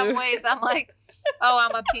Peter in some ways I'm like, oh,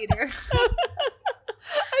 I'm a Peter.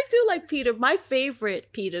 I do like Peter. My favorite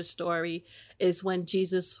Peter story is when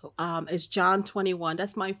Jesus is John 21.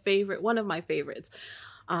 That's my favorite, one of my favorites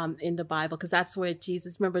in the Bible, because that's where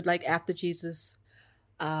Jesus, remember, like, after Jesus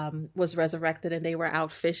was resurrected and they were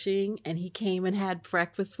out fishing and he came and had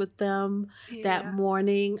breakfast with them that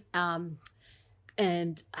morning. And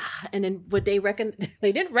then would they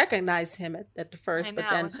didn't recognize him at the first, but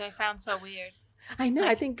then, which I found so weird. I know.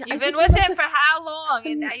 Like, I think you've been with him for how long?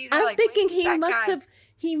 And now I'm thinking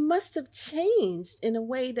he must have changed in a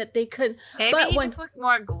way that they could. Maybe he just looked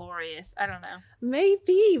more glorious. I don't know.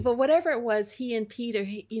 Maybe, but whatever it was, he and Peter,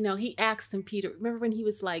 he asked him, Peter. Remember when he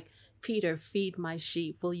was like, Peter, feed my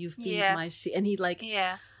sheep. Will you feed my sheep? And he like,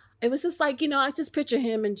 it was just like, I just picture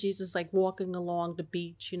him and Jesus like walking along the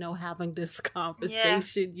beach, having this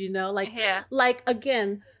conversation, like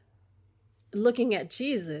again, looking at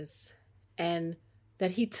Jesus. And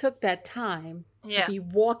that he took that time to be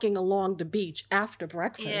walking along the beach after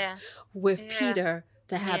breakfast with Peter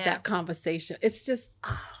to have that conversation. It's just,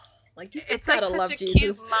 like, you just gotta love Jesus. It's like such a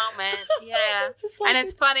cute moment. Yeah. And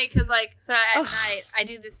it's funny because, like, so at night, I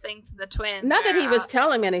do this thing to the twins. Not that he was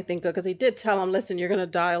telling me anything good, because he did tell him, listen, you're going to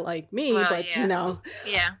die like me, but,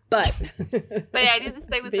 Yeah. But I do this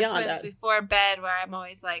thing with the twins before bed where I'm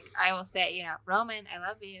always like, I will say, Roman, I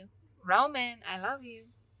love you. Roman, I love you.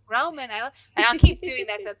 Roman, and I'll keep doing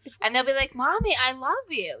that, and they'll be like, "Mommy, I love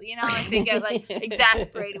you," like they get like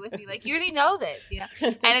exasperated with me, like, you already know this,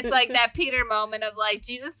 and it's like that Peter moment of like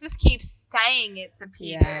Jesus just keeps saying it to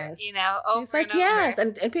Peter, over He's like, and over. Yes,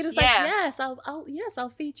 and Peter's like, yes, I'll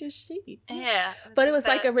feed your sheep. Yeah, but it was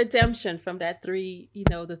like a redemption from that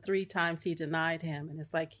the 3 times he denied him, and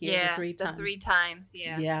it's like here the 3 times,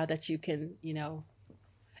 that you can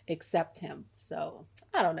accept him. So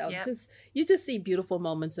I don't know. It's just, you just see beautiful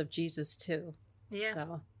moments of Jesus too. Yeah.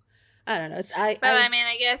 So I don't know.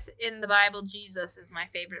 I guess in the Bible, Jesus is my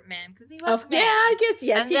favorite man because he was man. Yeah, I guess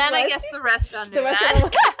yes. And then was. I guess the rest under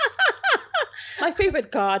that. My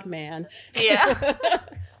favorite God man. Yeah.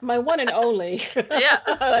 My one and only. Yeah.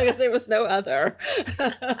 Like I said, there was no other.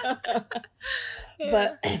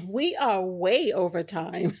 But we are way over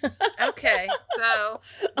time. Okay, so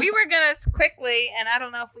we were going to quickly, and I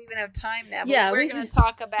don't know if we even have time now, but we're going to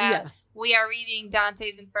talk about, we are reading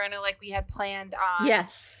Dante's Inferno like we had planned on.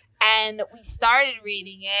 Yes. And we started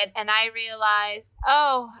reading it, and I realized,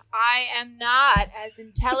 oh, I am not as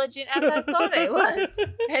intelligent as I thought I was.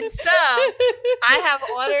 And so I have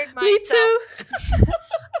ordered myself.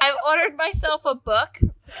 I've ordered myself a book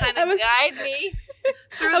to kind of guide me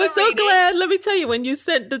through. I was so glad. Let me tell you, when you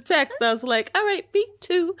sent the text, I was like, all right, me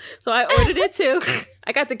too. So I ordered it too.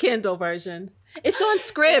 I got the Kindle version. It's on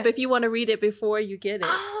Scrib if you want to read it before you get it.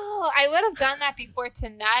 Oh, I would have done that before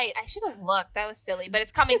tonight. I should have looked. That was silly. But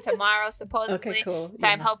it's coming tomorrow, supposedly. Okay, cool. So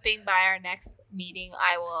I'm hoping by our next meeting,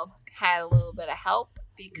 I will have had a little bit of help.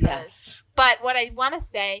 But what I want to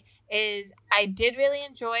say is I did really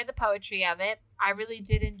enjoy the poetry of it. I really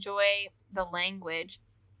did enjoy the language.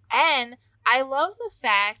 And I love the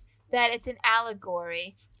fact that it's an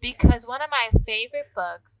allegory, because one of my favorite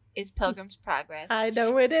books is Pilgrim's Progress. I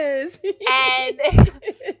know it is.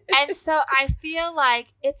 And so I feel like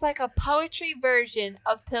it's like a poetry version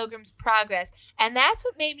of Pilgrim's Progress. And that's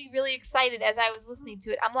what made me really excited as I was listening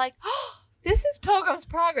to it. I'm like, oh, this is Pilgrim's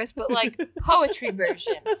Progress, but like poetry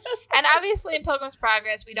version. And obviously in Pilgrim's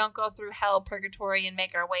Progress, we don't go through hell, purgatory, and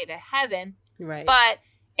make our way to heaven. Right. But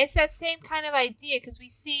it's that same kind of idea, because we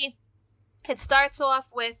see it starts off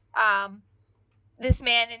with this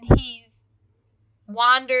man, and he's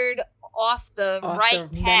wandered off the right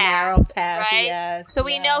path, the narrow path, right? Yes, so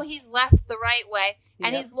we know he's left the right way,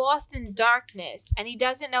 and he's lost in darkness, and he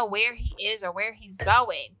doesn't know where he is or where he's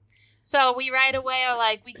going. So we right away are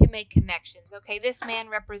like, we can make connections. Okay, this man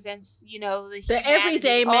represents, the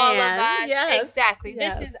everyday man. All of us. Yes. Exactly.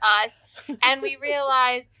 Yes. This is us. And we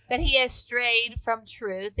realize that he has strayed from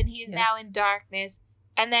truth, and he is now in darkness.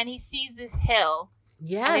 And then he sees this hill.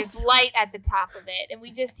 Yes. And there's light at the top of it. And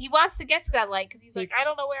he wants to get to that light, because he's like, I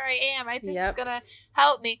don't know where I am. This is going to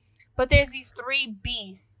help me. But there's these three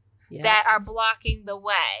beasts that are blocking the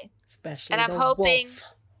way. Especially and I'm hoping wolf.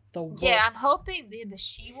 The wolf. Yeah, I'm hoping the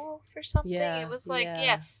she-wolf or something. Yeah, it was like,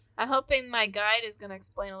 I'm hoping my guide is going to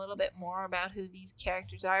explain a little bit more about who these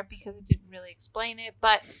characters are, because it didn't really explain it.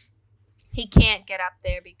 But he can't get up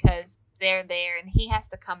there because they're there, and he has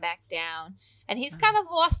to come back down. And he's kind of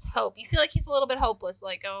lost hope. You feel like he's a little bit hopeless,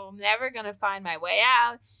 like, oh, I'm never going to find my way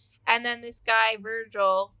out. And then this guy,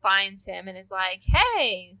 Virgil, finds him and is like,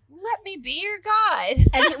 hey, let me be your guide.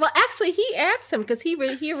 And actually, he asks him, because he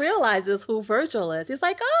realizes who Virgil is. He's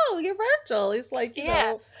like, oh, you're Virgil. He's like, you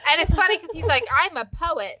know. And it's funny, because he's like, I'm a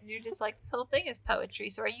poet. And you're just like, this whole thing is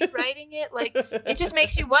poetry. So are you writing it? Like, it just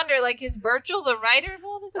makes you wonder, like, is Virgil the writer of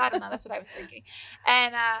all this? I don't know. That's what I was thinking.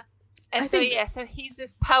 And so he's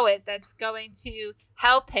this poet that's going to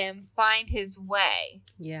help him find his way.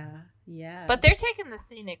 Yeah. But they're taking the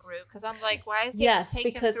scenic route, because I'm like, why is he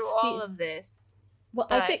taking him through all of this? Well,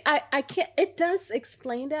 I think I can't. It does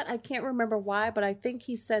explain that. I can't remember why, but I think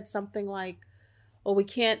he said something like, "Oh, we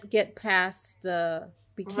can't get past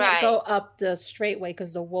we can't go up the straight way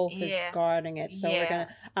because the wolf is guarding it. So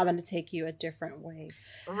I'm gonna take you a different way."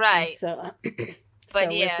 Right. And so.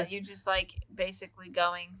 But you're just like basically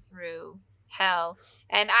going through hell.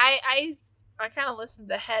 And I kind of listened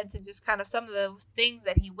ahead to just kind of some of the things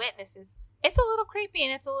that he witnesses. It's a little creepy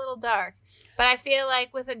and it's a little dark. But I feel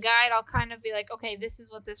like with a guide, I'll kind of be like, okay, this is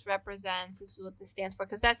what this represents. This is what this stands for.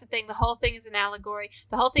 Because that's the thing. The whole thing is an allegory.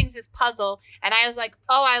 The whole thing's this puzzle. And I was like,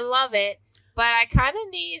 oh, I love it. But I kind of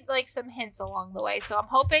need like some hints along the way. So I'm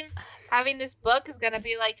hoping having this book is going to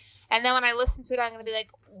be like, and then when I listen to it, I'm going to be like,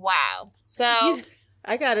 wow. So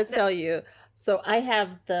I got to tell you. So I have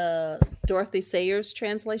the Dorothy Sayers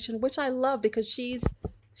translation, which I love, because she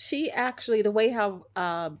actually, the way how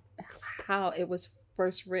it was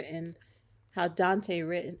first written, how Dante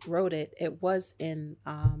wrote it, it was in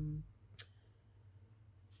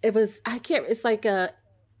it's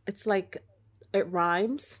like it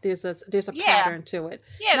rhymes. There's a pattern to it.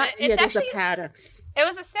 Yeah, there's a pattern. It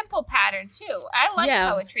was a simple pattern too. I like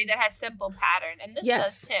poetry that has simple pattern, and this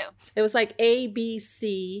does too. It was like A, B,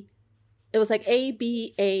 C. It was like A,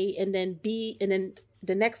 B, A, and then B, and then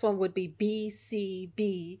the next one would be B, C,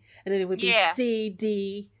 B, and then it would be C,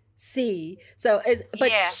 D, C. So,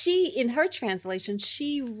 she, in her translation,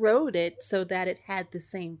 she wrote it so that it had the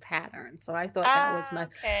same pattern. So I thought that was nice.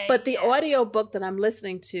 Okay. But the audio book that I'm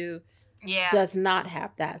listening to does not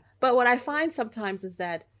have that. But what I find sometimes is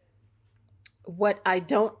that what I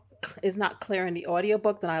don't is not clear in the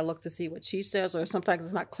audiobook, then I look to see what she says, or sometimes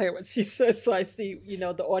it's not clear what she says, so I see,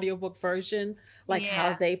 the audiobook version, like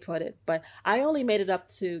how they put it. But I only made it up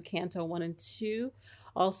to Canto 1 and 2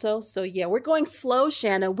 also. So yeah, we're going slow,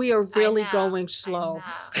 Shanna. We are really going slow.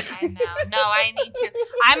 I know. No, I need to.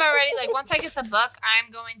 I'm already, like, once I get the book,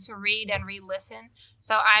 I'm going to read and re-listen.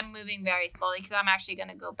 So I'm moving very slowly because I'm actually going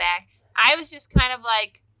to go back. I was just kind of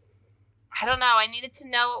like, I don't know. I needed to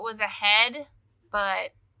know what was ahead,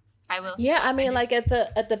 but I will. Yeah, I mean, like at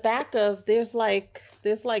the back of there's like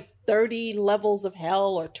 30 levels of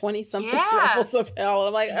hell or 20 something levels of hell.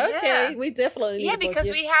 I'm like, okay, we definitely need because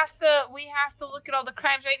we have to look at all the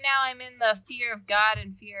crimes. Right now I'm in the fear of God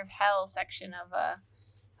and fear of hell section of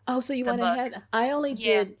so you went ahead. I only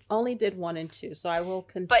did 1 and 2, so I will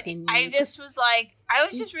continue. But I just was like, I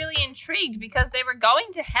was just really intrigued because they were going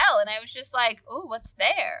to hell, and I was just like, oh, what's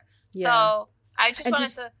there? Yeah. So I just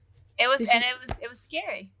wanted to. It was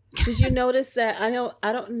scary. Did you notice that? I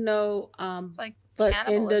don't know. It's like, but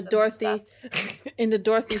in the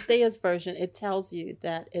Dorothy Sayers version, it tells you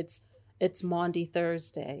that it's Maundy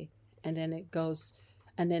Thursday, and then it goes,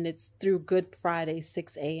 and then it's through Good Friday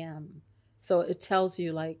 6 a.m. So it tells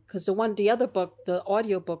you, like, because the other book, the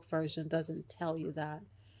audiobook version, doesn't tell you that.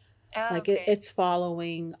 Oh, like okay. It's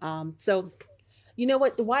following. So you know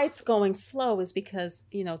what? Why it's going slow is because,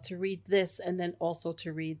 to read this and then also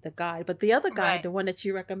to read the guide. But the other guide, the one that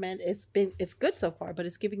you recommend, it's good so far, but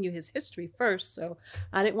it's giving you his history first. So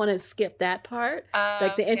I didn't want to skip that part,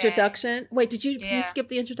 like the introduction. Wait, did you skip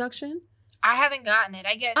the introduction? I haven't gotten it.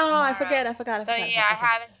 I get it tomorrow. I forgot. So I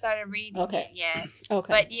haven't started reading it yet.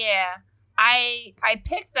 Okay. But yeah, I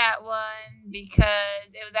picked that one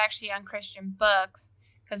because it was actually on Christian Books.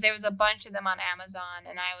 Because there was a bunch of them on Amazon,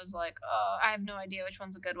 and I was like, oh, I have no idea which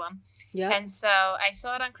one's a good one. Yeah. And so I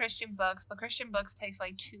saw it on Christian Books, but Christian Books takes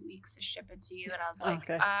like 2 weeks to ship it to you. And I was like,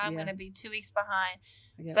 I'm going to be 2 weeks behind.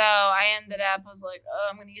 Yeah. So I was like, oh,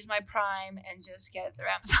 I'm going to use my Prime and just get it through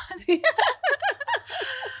Amazon.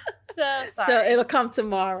 So sorry. So it'll come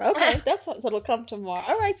tomorrow. Okay, so it'll come tomorrow.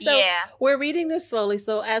 All right, so we're reading this slowly.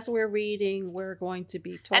 So as we're reading, we're going to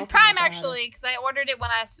be talking. And Prime actually, because I ordered it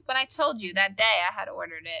when I told you that day I had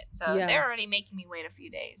ordered it. So they're already making me wait a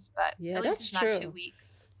few days, but at least it's not 2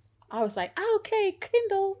 weeks. I was like, okay,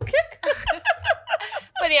 Kindle.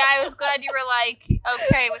 But yeah, I was glad you were like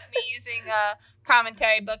okay with me using a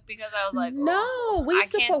commentary book because I was like,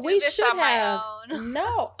 we should have.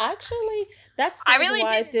 No, actually, that's I really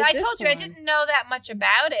didn't. I told you I didn't know that much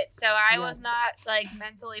about it, so I was not like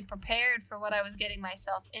mentally prepared for what I was getting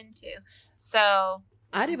myself into. So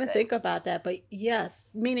I didn't even think about that, but yes,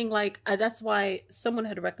 meaning like that's why someone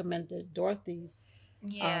had recommended Dorothy's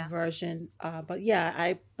version. But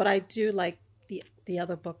I do like the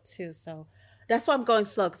other book too, so. That's why I'm going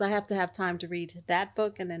slow, because I have to have time to read that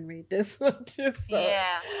book and then read this one too. So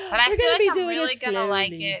yeah, but I feel like I'm really going to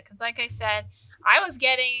like it. Because like I said, I was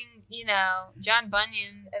getting, John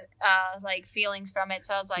Bunyan like feelings from it.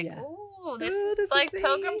 So I was like, ooh, this is like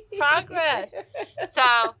Pilgrim Progress. So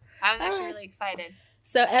I was actually really excited.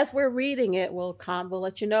 So as we're reading it, we'll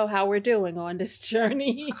let you know how we're doing on this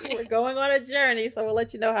journey. We're going on a journey, so we'll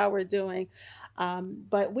let you know how we're doing.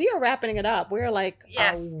 But we are wrapping it up. We're like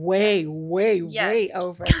way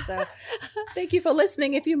over. So thank you for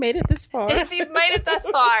listening. If you made it this far. If you've made it thus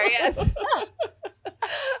far, yes.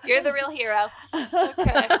 You're the real hero.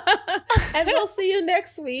 Okay. And we'll see you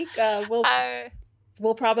next week.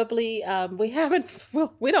 We'll probably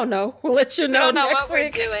we don't know. We'll let you know. We don't know next what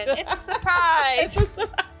week. We're doing. It's a surprise.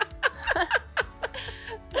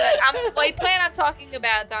 But we plan on talking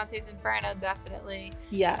about Dante's Inferno, definitely.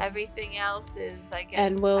 Yes. Everything else is, I guess.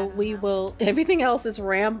 And everything else is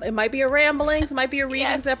it might be a ramblings, it might be a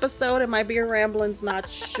readings episode, it might be a ramblings, not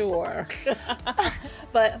sure.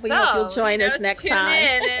 But we hope you'll join us next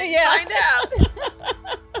time. Tune in and find out.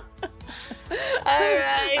 All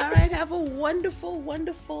right. Have a wonderful,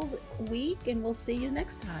 wonderful week, and we'll see you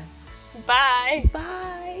next time. Bye.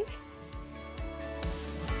 Bye.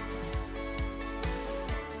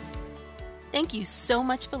 Thank you so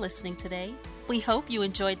much for listening today. We hope you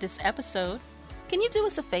enjoyed this episode. Can you do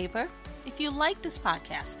us a favor? If you like this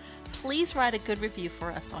podcast, please write a good review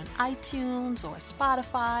for us on iTunes or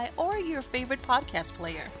Spotify or your favorite podcast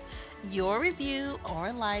player. Your review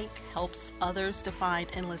or like helps others to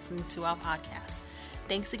find and listen to our podcast.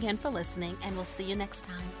 Thanks again for listening, and we'll see you next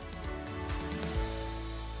time.